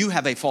 then you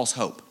have a false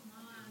hope.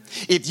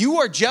 If you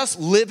are just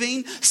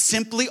living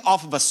simply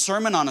off of a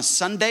sermon on a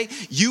Sunday,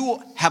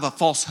 you have a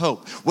false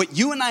hope. What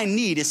you and I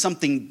need is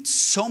something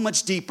so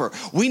much deeper.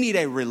 We need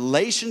a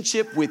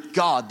relationship with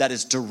God that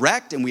is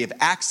direct and we have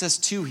access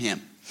to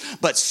Him.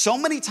 But so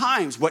many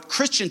times what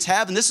Christians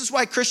have, and this is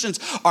why Christians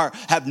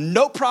have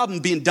no problem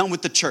being done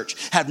with the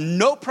church, have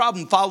no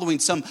problem following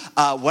some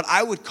what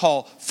I would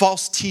call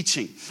false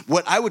teaching,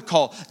 what I would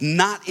call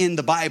not in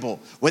the Bible,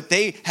 what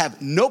they have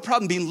no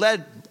problem being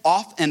led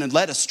off and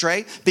led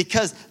astray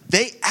because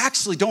they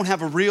actually don't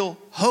have a real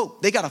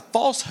hope. They got a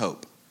false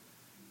hope.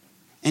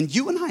 And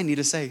you and I need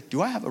to say,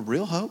 do I have a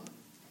real hope?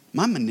 Am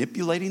I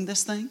manipulating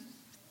this thing?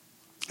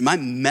 Am I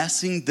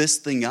messing this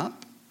thing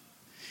up?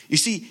 You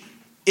see,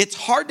 it's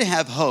hard to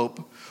have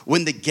hope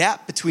when the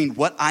gap between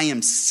what I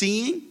am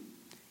seeing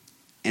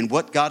and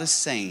what God is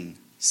saying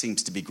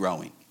seems to be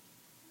growing.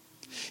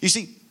 You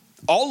see,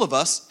 all of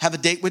us have a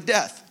date with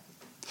death.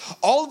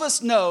 All of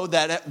us know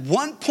that at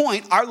one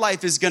point our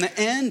life is going to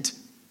end.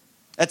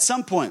 At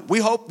some point. We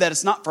hope that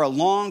it's not for a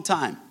long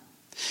time.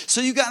 So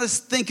you got to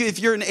think, if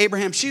you're in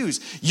Abraham's shoes,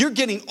 you're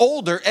getting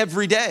older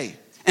every day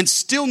and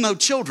still no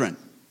children.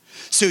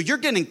 So you're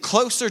getting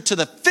closer to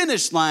the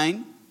finish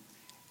line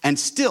and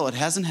still it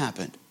hasn't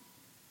happened.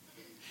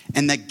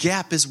 And the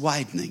gap is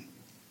widening.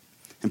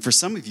 And for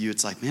some of you,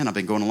 it's like, man, I've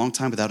been going a long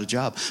time without a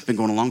job. I've been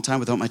going a long time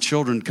without my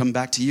children coming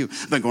back to you.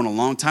 I've been going a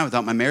long time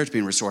without my marriage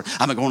being restored.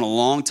 I've been going a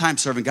long time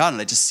serving God,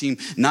 and I just seem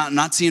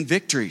not seeing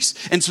victories.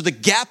 And so the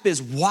gap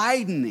is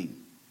widening.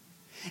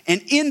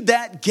 And in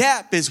that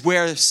gap is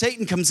where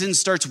Satan comes in and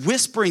starts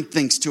whispering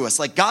things to us.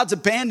 Like, God's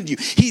abandoned you.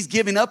 He's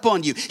giving up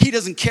on you. He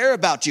doesn't care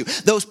about you.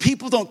 Those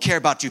people don't care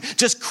about you.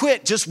 Just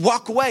quit. Just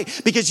walk away.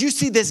 Because you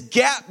see this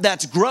gap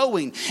that's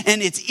growing.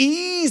 And it's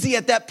easy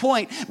at that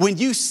point when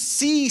you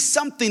see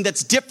something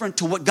that's different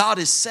to what God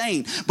is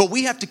saying. But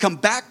we have to come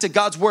back to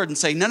God's word and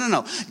say,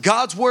 no.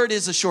 God's word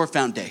is a sure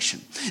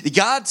foundation.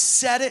 God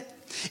said it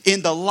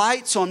in the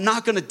light, so I'm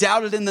not going to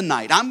doubt it in the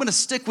night. I'm going to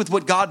stick with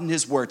what God and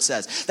his word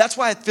says. That's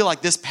why I feel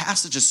like this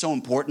passage is so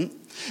important,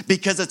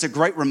 because it's a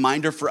great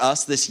reminder for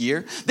us this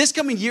year. This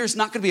coming year is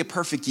not going to be a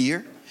perfect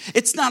year.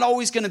 It's not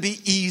always going to be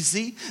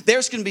easy.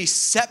 There's going to be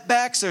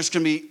setbacks. There's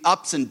going to be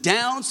ups and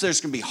downs. There's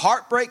going to be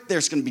heartbreak.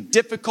 There's going to be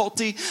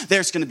difficulty.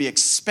 There's going to be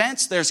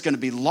expense. There's going to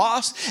be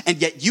loss.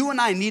 And yet you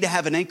and I need to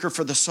have an anchor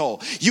for the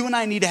soul. You and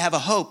I need to have a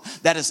hope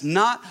that is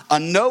not a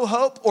no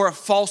hope or a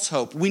false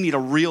hope. We need a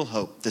real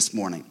hope this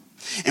morning.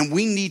 And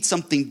we need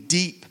something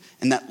deep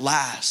and that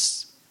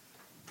lasts.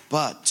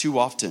 But too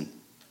often,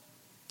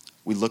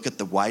 we look at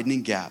the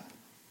widening gap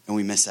and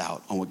we miss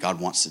out on what God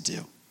wants to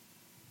do.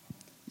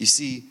 You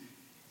see,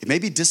 it may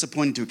be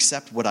disappointing to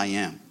accept what I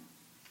am,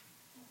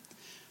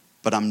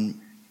 but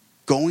I'm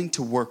going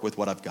to work with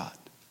what I've got.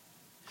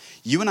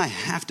 You and I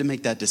have to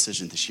make that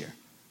decision this year.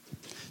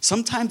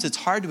 Sometimes it's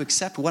hard to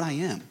accept what I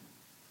am,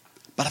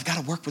 but I've got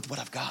to work with what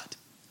I've got.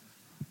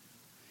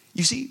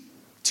 You see,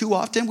 too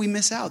often we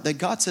miss out that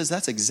God says,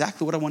 that's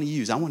exactly what I want to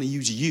use. I want to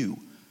use you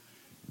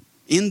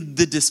in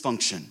the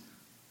dysfunction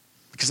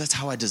because that's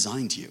how I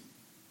designed you.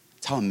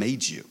 That's how I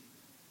made you.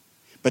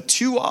 But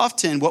too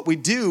often what we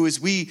do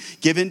is we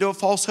give into a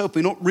false hope.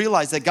 We don't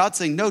realize that God's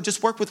saying, no,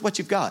 just work with what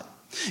you've got.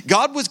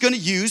 God was going to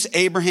use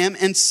Abraham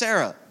and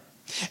Sarah.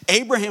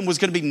 Abraham was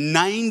going to be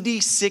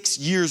 96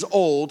 years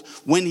old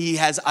when he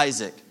has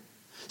Isaac.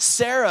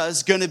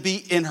 Sarah's going to be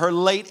in her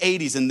late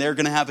 80s and they're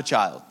going to have a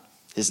child.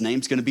 His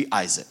name's going to be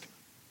Isaac.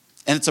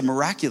 And it's a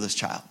miraculous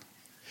child.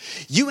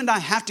 You and I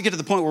have to get to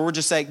the point where we're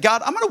just saying,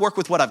 God, I'm going to work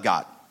with what I've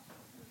got.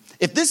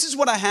 If this is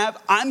what I have,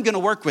 I'm going to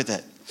work with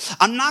it.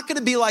 I'm not going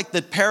to be like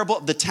the parable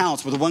of the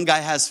talents where the one guy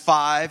has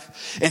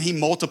 5 and he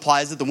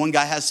multiplies it. The one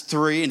guy has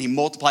 3 and he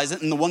multiplies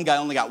it. And the one guy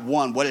only got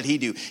 1. What did he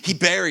do? He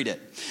buried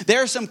it.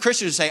 There are some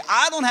Christians who say,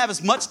 I don't have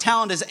as much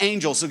talent as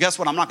Angel, so guess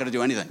what? I'm not going to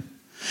do anything.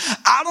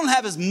 I don't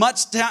have as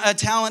much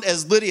talent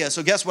as Lydia,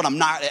 so guess what? I'm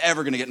not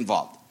ever going to get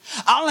involved.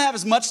 I don't have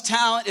as much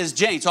talent as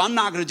Jane, so I'm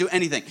not going to do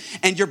anything.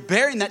 And you're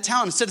burying that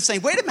talent instead of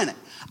saying, wait a minute,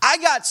 I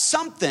got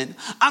something.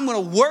 I'm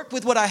going to work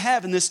with what I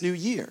have in this new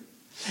year.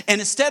 And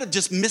instead of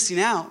just missing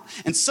out,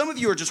 and some of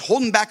you are just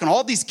holding back on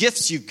all these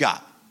gifts you've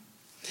got.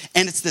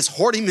 And it's this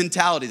hoarding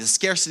mentality, the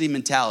scarcity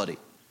mentality.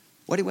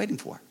 What are you waiting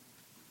for?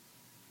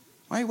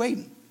 Why are you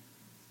waiting?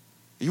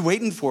 Are you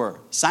waiting for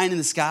a sign in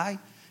the sky?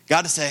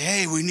 God to say,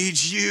 hey, we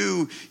need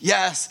you.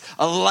 Yes,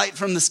 a light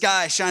from the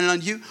sky shining on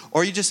you.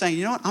 Or are you just saying,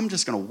 you know what? I'm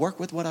just going to work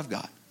with what I've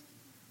got.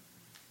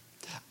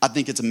 I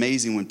think it's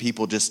amazing when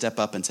people just step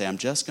up and say, I'm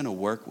just going to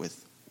work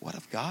with what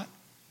I've got.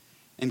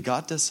 And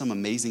God does some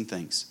amazing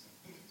things.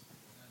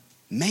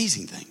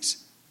 Amazing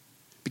things.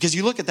 Because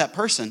you look at that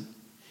person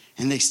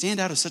and they stand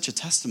out as such a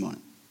testimony.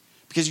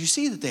 Because you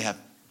see that they have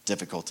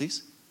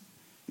difficulties.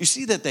 You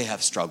see that they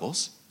have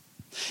struggles.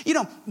 You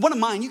know, one of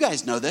mine, you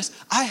guys know this,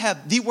 I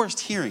have the worst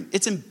hearing.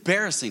 It's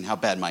embarrassing how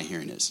bad my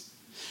hearing is.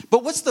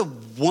 But what's the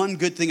one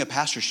good thing a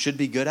pastor should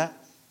be good at?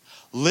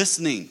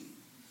 Listening.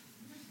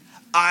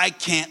 I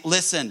can't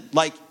listen.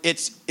 Like,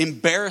 it's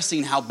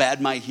embarrassing how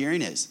bad my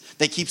hearing is.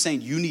 They keep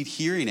saying, you need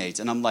hearing aids.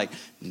 And I'm like,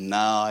 no,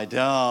 I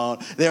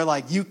don't. They're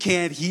like, you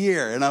can't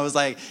hear. And I was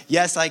like,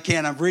 yes, I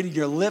can. I'm reading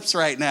your lips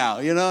right now.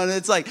 You know, and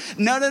it's like,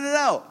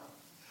 no.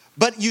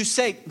 But you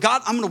say,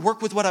 God, I'm going to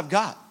work with what I've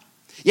got.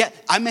 Yeah,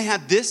 I may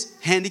have this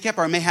handicap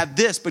or I may have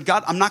this, but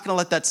God, I'm not going to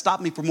let that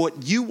stop me from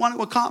what you want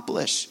to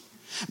accomplish.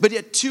 But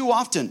yet too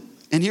often,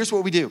 and here's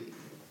what we do.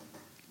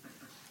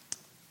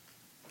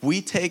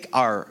 We take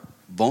our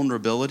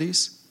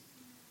vulnerabilities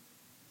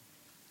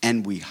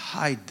and we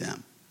hide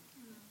them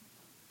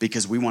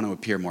because we want to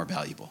appear more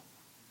valuable.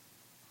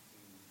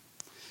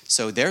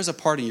 So there's a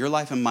part in your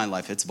life and my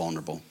life, it's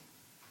vulnerable.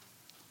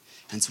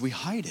 And so we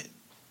hide it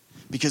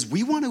because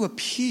we want to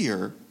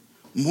appear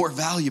more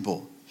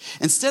valuable.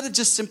 Instead of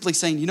just simply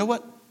saying, you know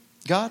what,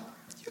 God,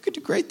 you could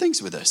do great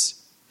things with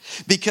this.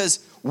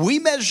 Because we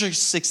measure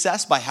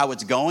success by how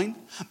it's going,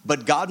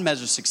 but God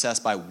measures success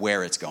by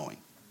where it's going.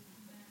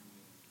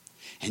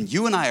 And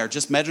you and I are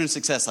just measuring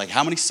success like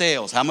how many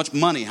sales, how much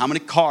money, how many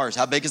cars,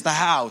 how big is the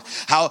house,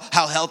 how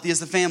healthy is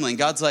the family. And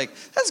God's like,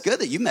 that's good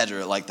that you measure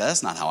it like that.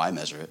 That's not how I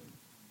measure it.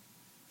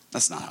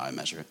 That's not how I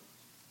measure it.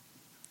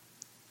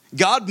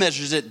 God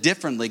measures it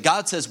differently.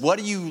 God says, what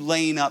are you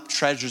laying up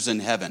treasures in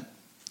heaven?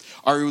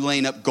 Are you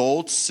laying up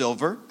gold,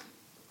 silver,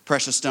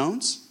 precious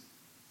stones?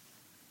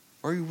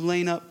 Or are you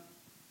laying up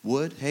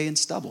wood, hay, and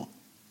stubble?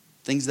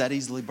 Things that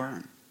easily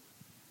burn.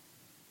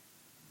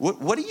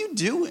 What are you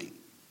doing?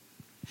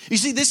 You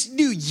see, this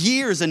new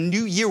year is a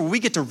new year where we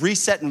get to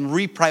reset and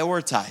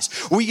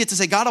reprioritize. Where we get to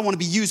say, God, I want to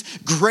be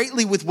used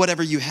greatly with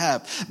whatever you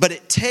have. But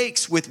it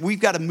takes we've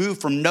got to move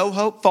from no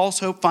hope, false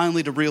hope,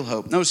 finally to real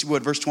hope. Notice you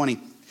would, verse 20.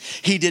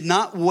 He did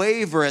not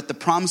waver at the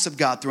promise of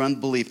God through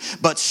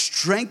unbelief, but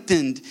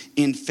strengthened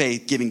in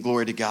faith, giving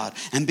glory to God,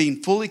 and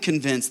being fully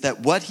convinced that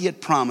what he had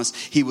promised,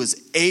 he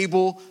was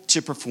able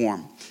to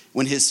perform.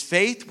 When his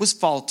faith was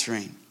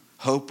faltering,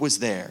 hope was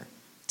there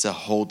to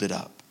hold it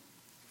up.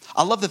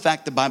 I love the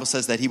fact the Bible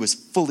says that he was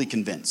fully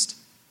convinced.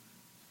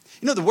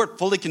 You know, the word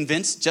fully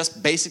convinced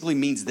just basically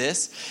means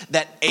this,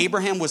 that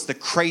Abraham was the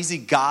crazy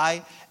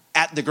guy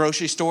at the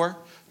grocery store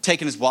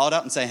taking his wallet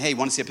out and saying, hey,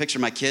 want to see a picture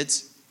of my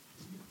kids?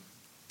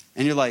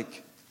 And you're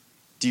like,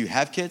 do you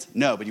have kids?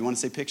 No, but you want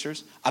to see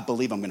pictures? I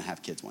believe I'm going to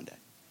have kids one day.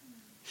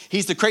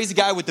 He's the crazy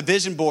guy with the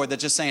vision board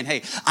that's just saying,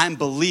 hey, I'm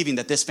believing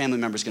that this family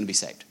member is going to be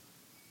saved.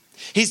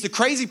 He's the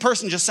crazy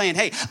person just saying,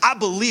 hey, I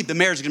believe the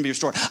marriage is going to be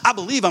restored. I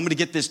believe I'm going to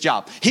get this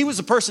job. He was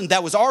the person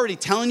that was already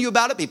telling you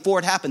about it before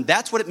it happened.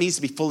 That's what it means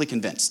to be fully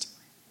convinced.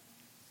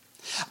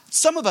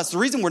 Some of us, the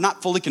reason we're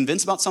not fully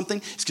convinced about something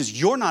is because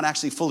you're not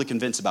actually fully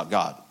convinced about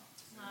God.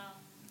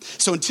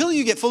 So until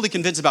you get fully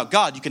convinced about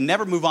God, you can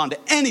never move on to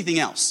anything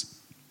else.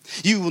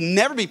 You will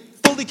never be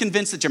fully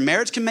convinced that your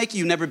marriage can make you.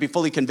 You'll never be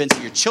fully convinced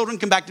that your children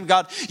come back to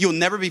God. You'll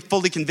never be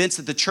fully convinced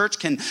that the church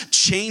can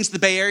change the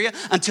Bay Area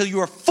until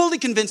you are fully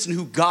convinced in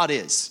who God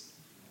is.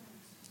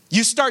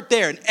 You start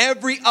there, and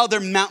every other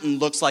mountain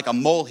looks like a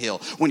molehill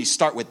when you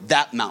start with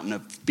that mountain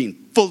of being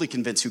fully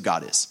convinced who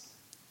God is.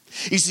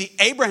 You see,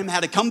 Abraham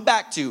had to come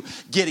back to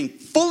getting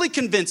fully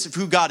convinced of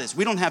who God is.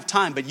 We don't have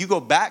time, but you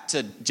go back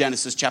to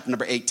Genesis chapter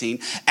number 18.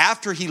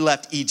 After he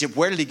left Egypt,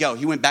 where did he go?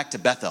 He went back to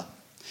Bethel.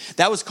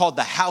 That was called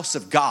the house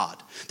of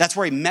God. That's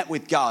where he met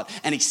with God.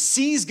 And he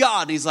sees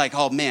God. And he's like,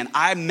 oh man,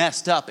 I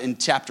messed up in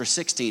chapter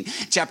 16.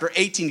 Chapter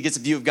 18, he gets a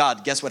view of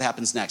God. Guess what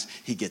happens next?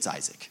 He gets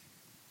Isaac.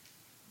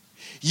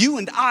 You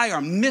and I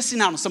are missing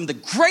out on some of the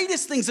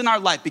greatest things in our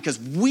life because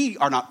we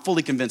are not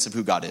fully convinced of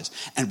who God is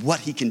and what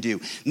he can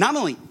do. Not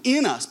only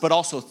in us, but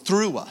also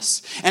through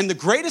us. And the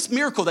greatest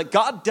miracle that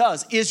God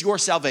does is your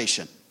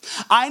salvation.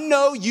 I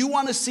know you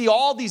want to see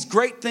all these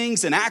great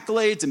things and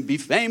accolades and be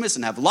famous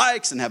and have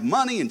likes and have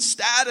money and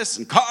status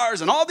and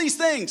cars and all these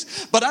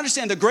things. But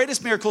understand the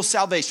greatest miracle is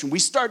salvation. We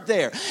start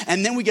there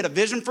and then we get a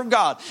vision from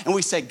God and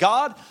we say,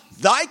 God,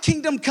 thy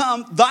kingdom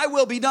come, thy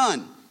will be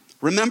done.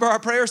 Remember our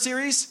prayer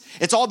series?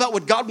 It's all about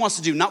what God wants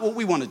to do, not what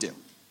we want to do.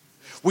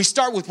 We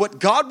start with what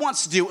God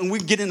wants to do and we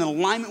get in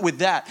alignment with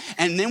that.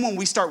 And then when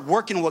we start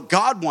working on what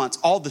God wants,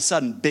 all of a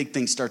sudden big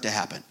things start to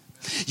happen.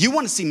 You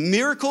want to see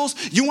miracles,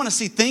 you want to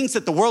see things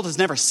that the world has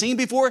never seen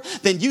before,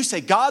 then you say,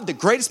 God, the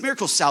greatest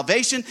miracle is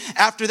salvation.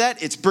 After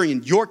that, it's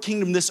bringing your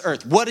kingdom to this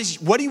earth. What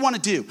do you want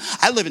to do?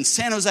 I live in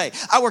San Jose.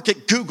 I work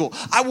at Google.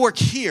 I work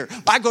here.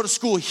 I go to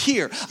school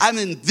here. I'm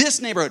in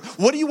this neighborhood.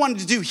 What do you want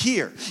to do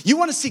here? You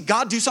want to see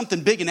God do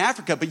something big in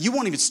Africa, but you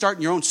won't even start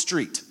in your own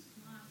street.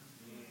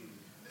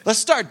 Let's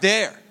start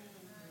there.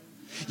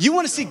 You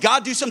want to see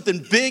God do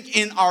something big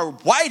in our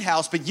White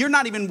House, but you're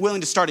not even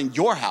willing to start in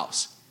your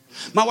house.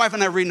 My wife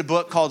and I are reading a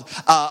book called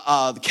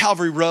The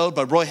Calvary Road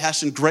by Roy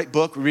Hession. Great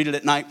book. We read it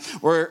at night.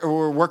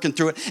 We're working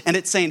through it. And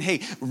it's saying,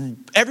 hey,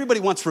 everybody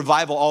wants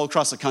revival all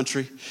across the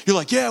country. You're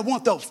like, yeah, I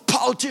want those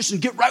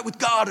politicians to get right with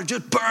God or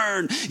just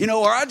burn. You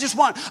know, or I just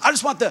want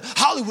the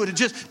Hollywood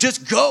to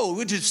just go.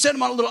 We just send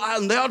them on a little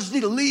island. They all just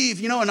need to leave,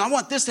 you know, and I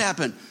want this to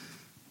happen.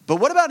 But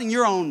what about in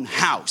your own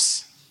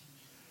house?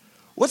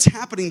 What's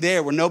happening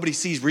there where nobody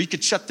sees, where you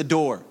could shut the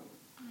door,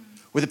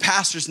 where the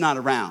pastor's not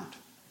around?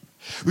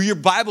 Where your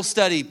Bible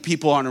study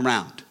people aren't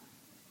around?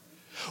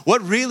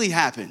 What really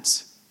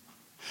happens?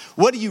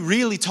 What do you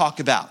really talk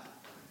about?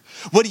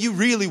 What do you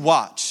really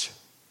watch?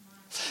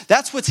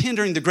 That's what's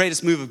hindering the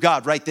greatest move of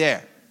God right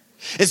there.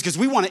 It's because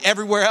we want it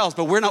everywhere else,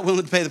 but we're not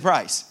willing to pay the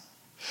price.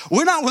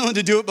 We're not willing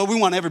to do it, but we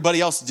want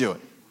everybody else to do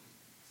it.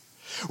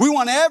 We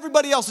want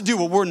everybody else to do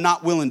what we're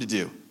not willing to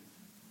do.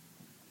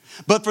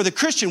 But for the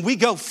Christian, we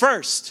go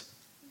first.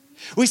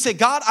 We say,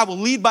 God, I will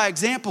lead by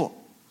example.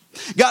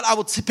 God, I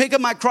will pick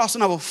up my cross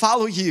and I will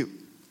follow you.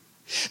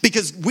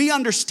 Because we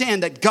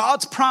understand that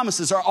God's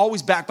promises are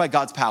always backed by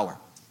God's power.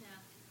 Yeah.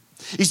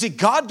 You see,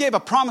 God gave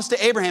a promise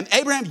to Abraham.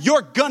 Abraham,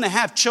 you're going to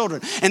have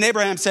children. And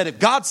Abraham said, if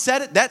God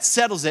said it, that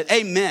settles it.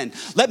 Amen.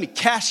 Let me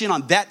cash in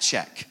on that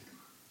check.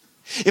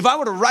 If I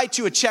were to write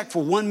you a check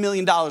for $1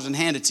 million and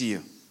hand it to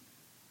you,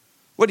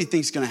 what do you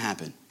think is going to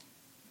happen?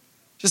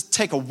 Just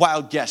take a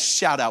wild guess.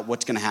 Shout out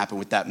what's going to happen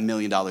with that $1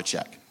 million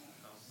check.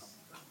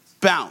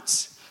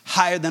 Bounce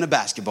higher than a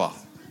basketball.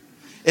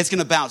 It's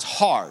going to bounce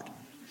hard.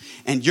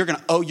 And you're going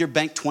to owe your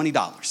bank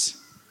 $20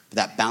 for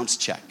that bounce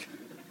check.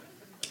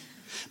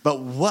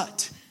 But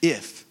what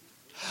if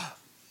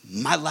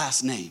my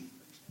last name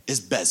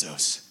is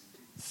Bezos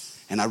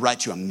and I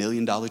write you $1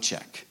 million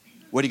check?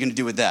 What are you going to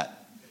do with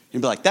that?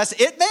 You'll be like, that's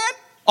it, man?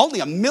 Only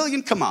 $1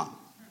 million? Come on.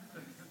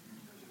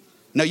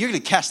 No, you're going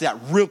to cash that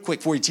real quick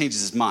before he changes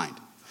his mind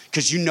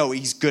because you know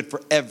he's good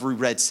for every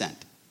red cent.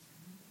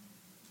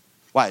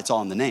 Why? It's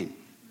all in the name.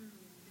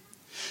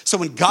 So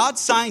when God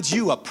signs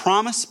you a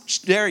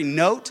promissory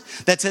note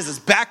that says it's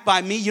backed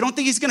by me, you don't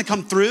think he's going to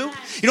come through?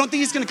 You don't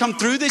think he's going to come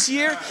through this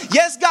year?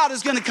 Yes, God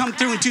is going to come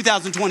through in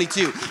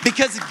 2022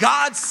 because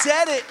God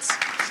said it.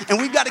 And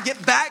we've got to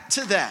get back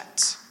to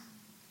that.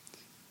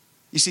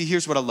 You see,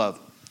 here's what I love.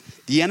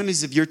 The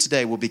enemies of your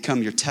today will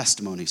become your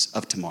testimonies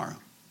of tomorrow.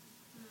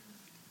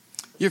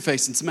 You're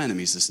facing some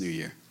enemies this new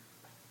year.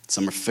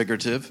 Some are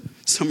figurative,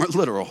 some are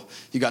literal.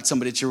 You got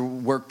somebody at your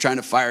work trying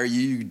to fire you,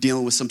 you're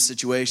dealing with some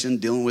situation,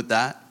 dealing with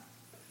that.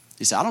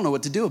 You say, I don't know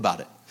what to do about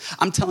it.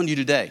 I'm telling you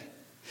today,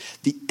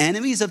 the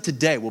enemies of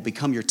today will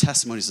become your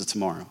testimonies of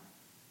tomorrow.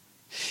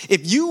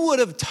 If you would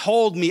have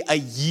told me a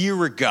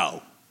year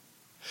ago,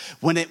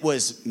 when it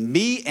was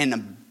me and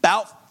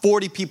about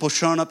 40 people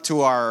showing up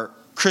to our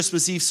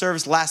Christmas Eve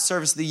service, last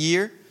service of the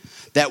year,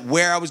 that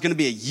where I was going to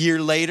be a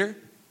year later,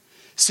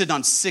 sitting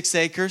on 6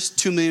 acres,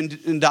 $2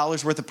 million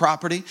worth of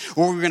property,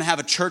 or we're going to have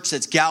a church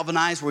that's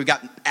galvanized, where we've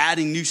got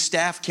adding new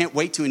staff. Can't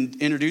wait to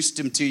introduce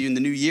them to you in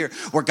the new year,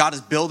 where God is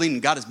building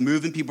and God is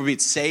moving, people are being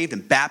saved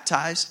and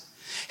baptized.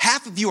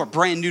 Half of you are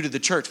brand new to the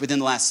church within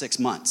the last 6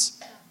 months.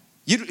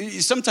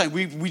 Sometimes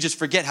we just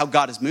forget how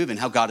God is moving,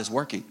 how God is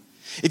working.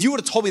 If you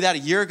would have told me that a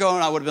year ago,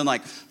 and I would have been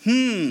like,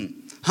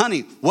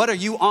 honey, what are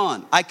you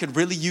on? I could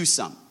really use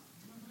some.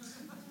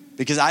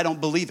 Because I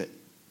don't believe it.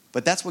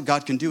 But that's what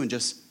God can do in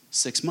just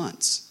 6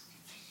 months.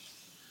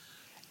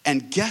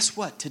 And guess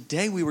what?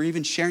 Today we were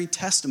even sharing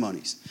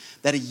testimonies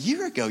that a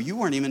year ago you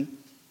weren't even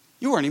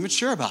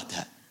sure about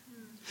that.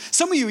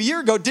 Some of you a year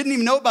ago didn't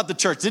even know about the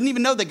church, didn't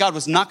even know that God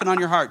was knocking on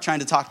your heart trying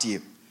to talk to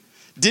you.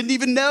 Didn't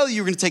even know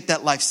you were going to take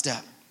that life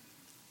step.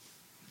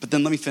 But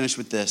then let me finish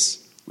with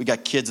this. We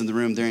got kids in the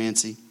room there,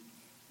 Nancy.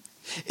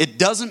 It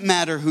doesn't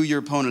matter who your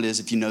opponent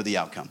is if you know the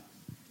outcome.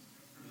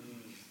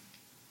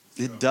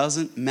 It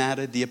doesn't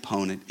matter the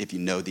opponent if you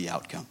know the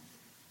outcome.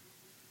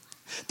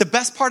 The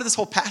best part of this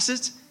whole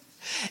passage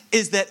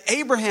is that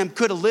Abraham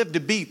could have lived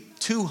to be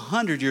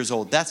 200 years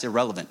old. That's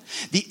irrelevant.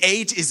 The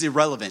age is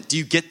irrelevant. Do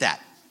you get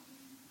that?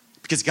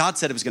 Because God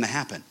said it was going to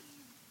happen.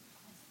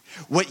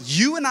 What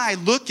you and I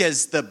look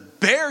as the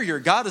barrier,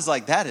 God is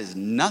like, that is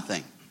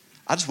nothing.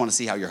 I just want to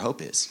see how your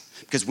hope is.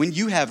 Because when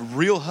you have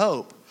real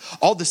hope,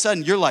 all of a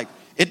sudden you're like,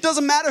 it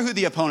doesn't matter who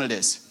the opponent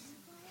is.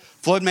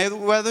 Floyd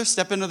Mayweather,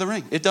 step into the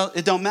ring. It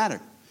don't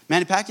matter.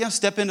 Manny Pacquiao,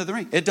 step into the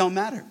ring. It don't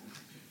matter.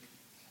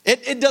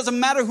 It doesn't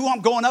matter who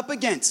I'm going up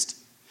against.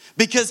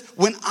 Because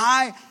when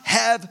I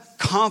have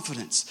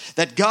confidence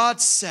that God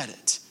said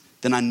it,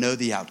 then I know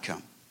the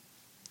outcome.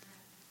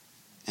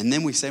 And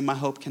then we say, my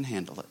hope can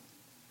handle it.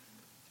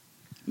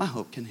 My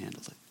hope can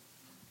handle it.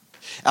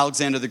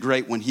 Alexander the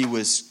Great, when he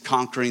was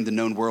conquering the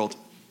known world,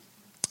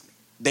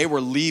 they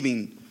were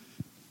leaving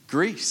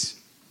Greece.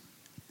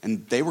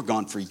 And they were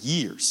gone for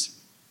years.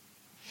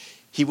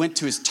 He went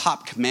to his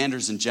top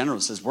commanders and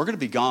generals and says, we're going to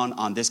be gone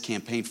on this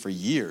campaign for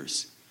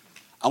years.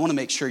 I want to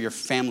make sure your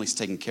family's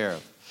taken care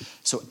of.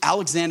 So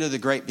Alexander the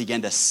Great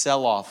began to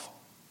sell off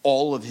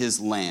all of his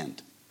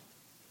land.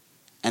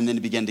 And then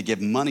he began to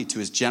give money to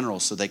his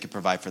generals so they could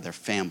provide for their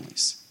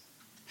families.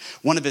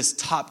 One of his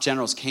top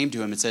generals came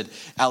to him and said,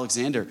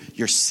 Alexander,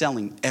 you're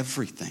selling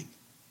everything.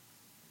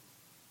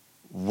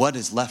 What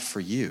is left for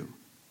you?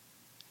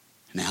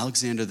 And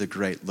Alexander the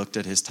Great looked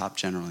at his top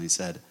general and he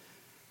said,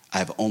 I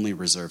have only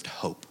reserved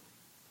hope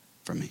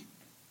for me.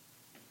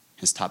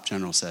 His top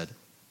general said,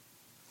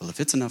 well, if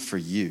it's enough for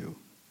you,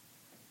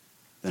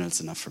 then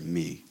it's enough for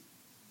me.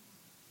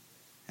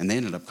 And they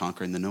ended up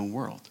conquering the known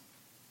world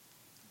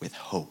with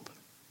hope.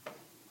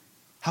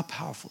 How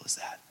powerful is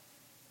that?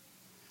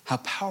 How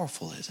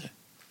powerful is it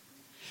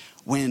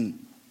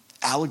when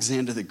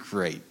Alexander the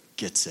Great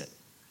gets it,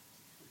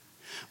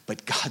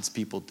 but God's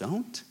people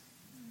don't?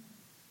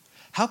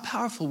 How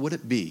powerful would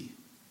it be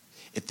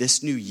if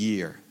this new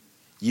year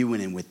you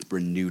went in with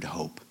renewed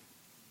hope?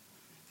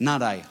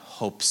 Not I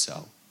hope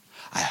so.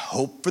 I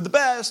hope for the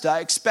best.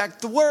 I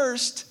expect the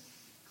worst.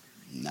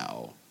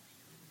 No.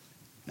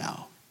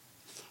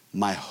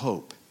 My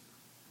hope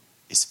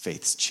is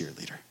faith's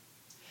cheerleader.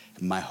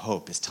 And my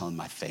hope is telling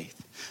my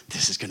faith,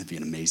 this is going to be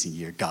an amazing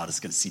year. God is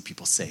going to see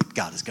people saved.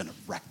 God is going to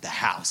wreck the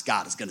house.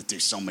 God is going to do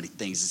so many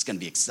things. It's going to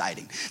be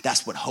exciting.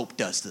 That's what hope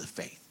does to the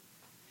faith.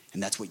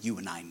 And that's what you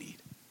and I need.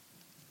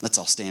 Let's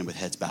all stand with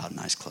heads bowed and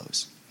eyes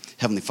closed.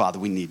 Heavenly Father,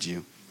 we need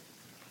you.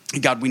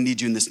 God, we need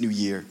you in this new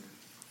year.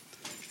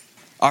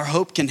 Our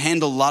hope can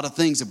handle a lot of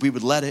things if we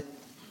would let it.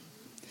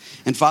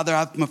 And Father,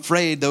 I'm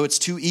afraid, though it's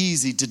too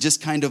easy to just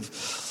kind of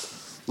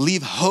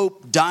leave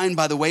hope dying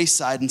by the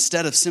wayside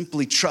instead of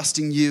simply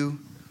trusting you.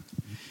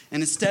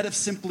 And instead of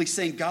simply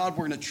saying, God,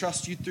 we're going to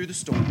trust you through the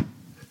storm.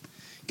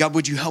 God,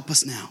 would you help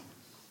us now?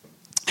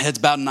 Heads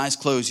bowed and eyes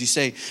closed. You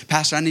say,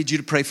 Pastor, I need you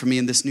to pray for me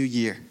in this new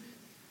year,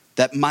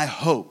 that my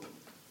hope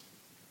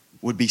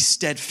would be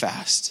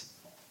steadfast.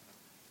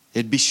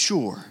 It'd be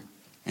sure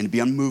and it'd be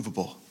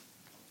unmovable.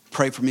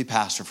 Pray for me,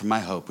 Pastor, for my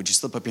hope. Would you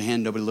slip up your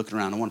hand? Nobody looking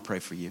around. I want to pray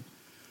for you.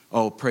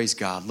 Oh, praise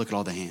God. Look at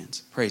all the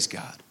hands. Praise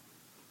God.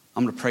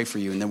 I'm going to pray for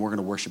you, and then we're going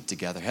to worship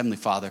together. Heavenly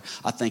Father,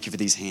 I thank you for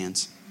these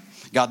hands.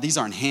 God, these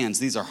aren't hands.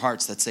 These are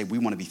hearts that say we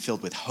want to be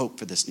filled with hope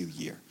for this new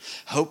year.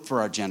 Hope for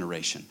our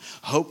generation.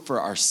 Hope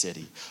for our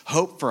city.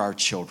 Hope for our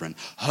children.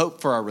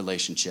 Hope for our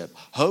relationship.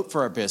 Hope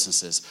for our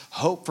businesses.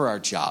 Hope for our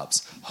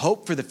jobs.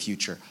 Hope for the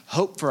future.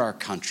 Hope for our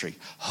country.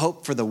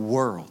 Hope for the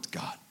world,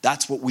 God.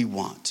 That's what we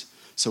want.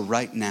 So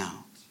right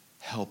now,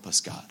 help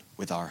us, God,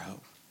 with our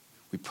hope.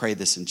 We pray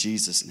this in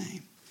Jesus'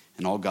 name.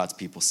 And all God's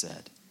people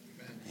said,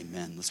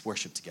 amen. Let's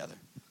worship together.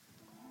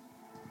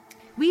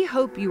 We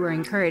hope you were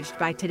encouraged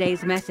by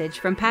today's message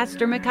from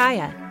Pastor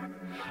Micaiah.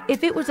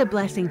 If it was a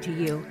blessing to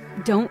you,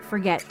 don't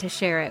forget to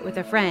share it with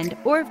a friend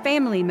or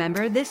family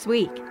member this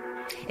week.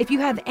 If you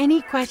have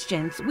any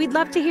questions, we'd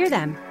love to hear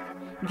them.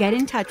 Get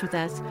in touch with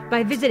us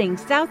by visiting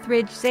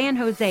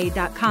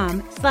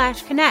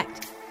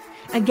southridgesanjose.com/connect.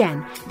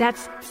 Again,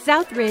 that's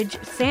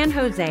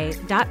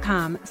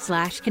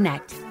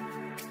southridgesanjose.com/connect.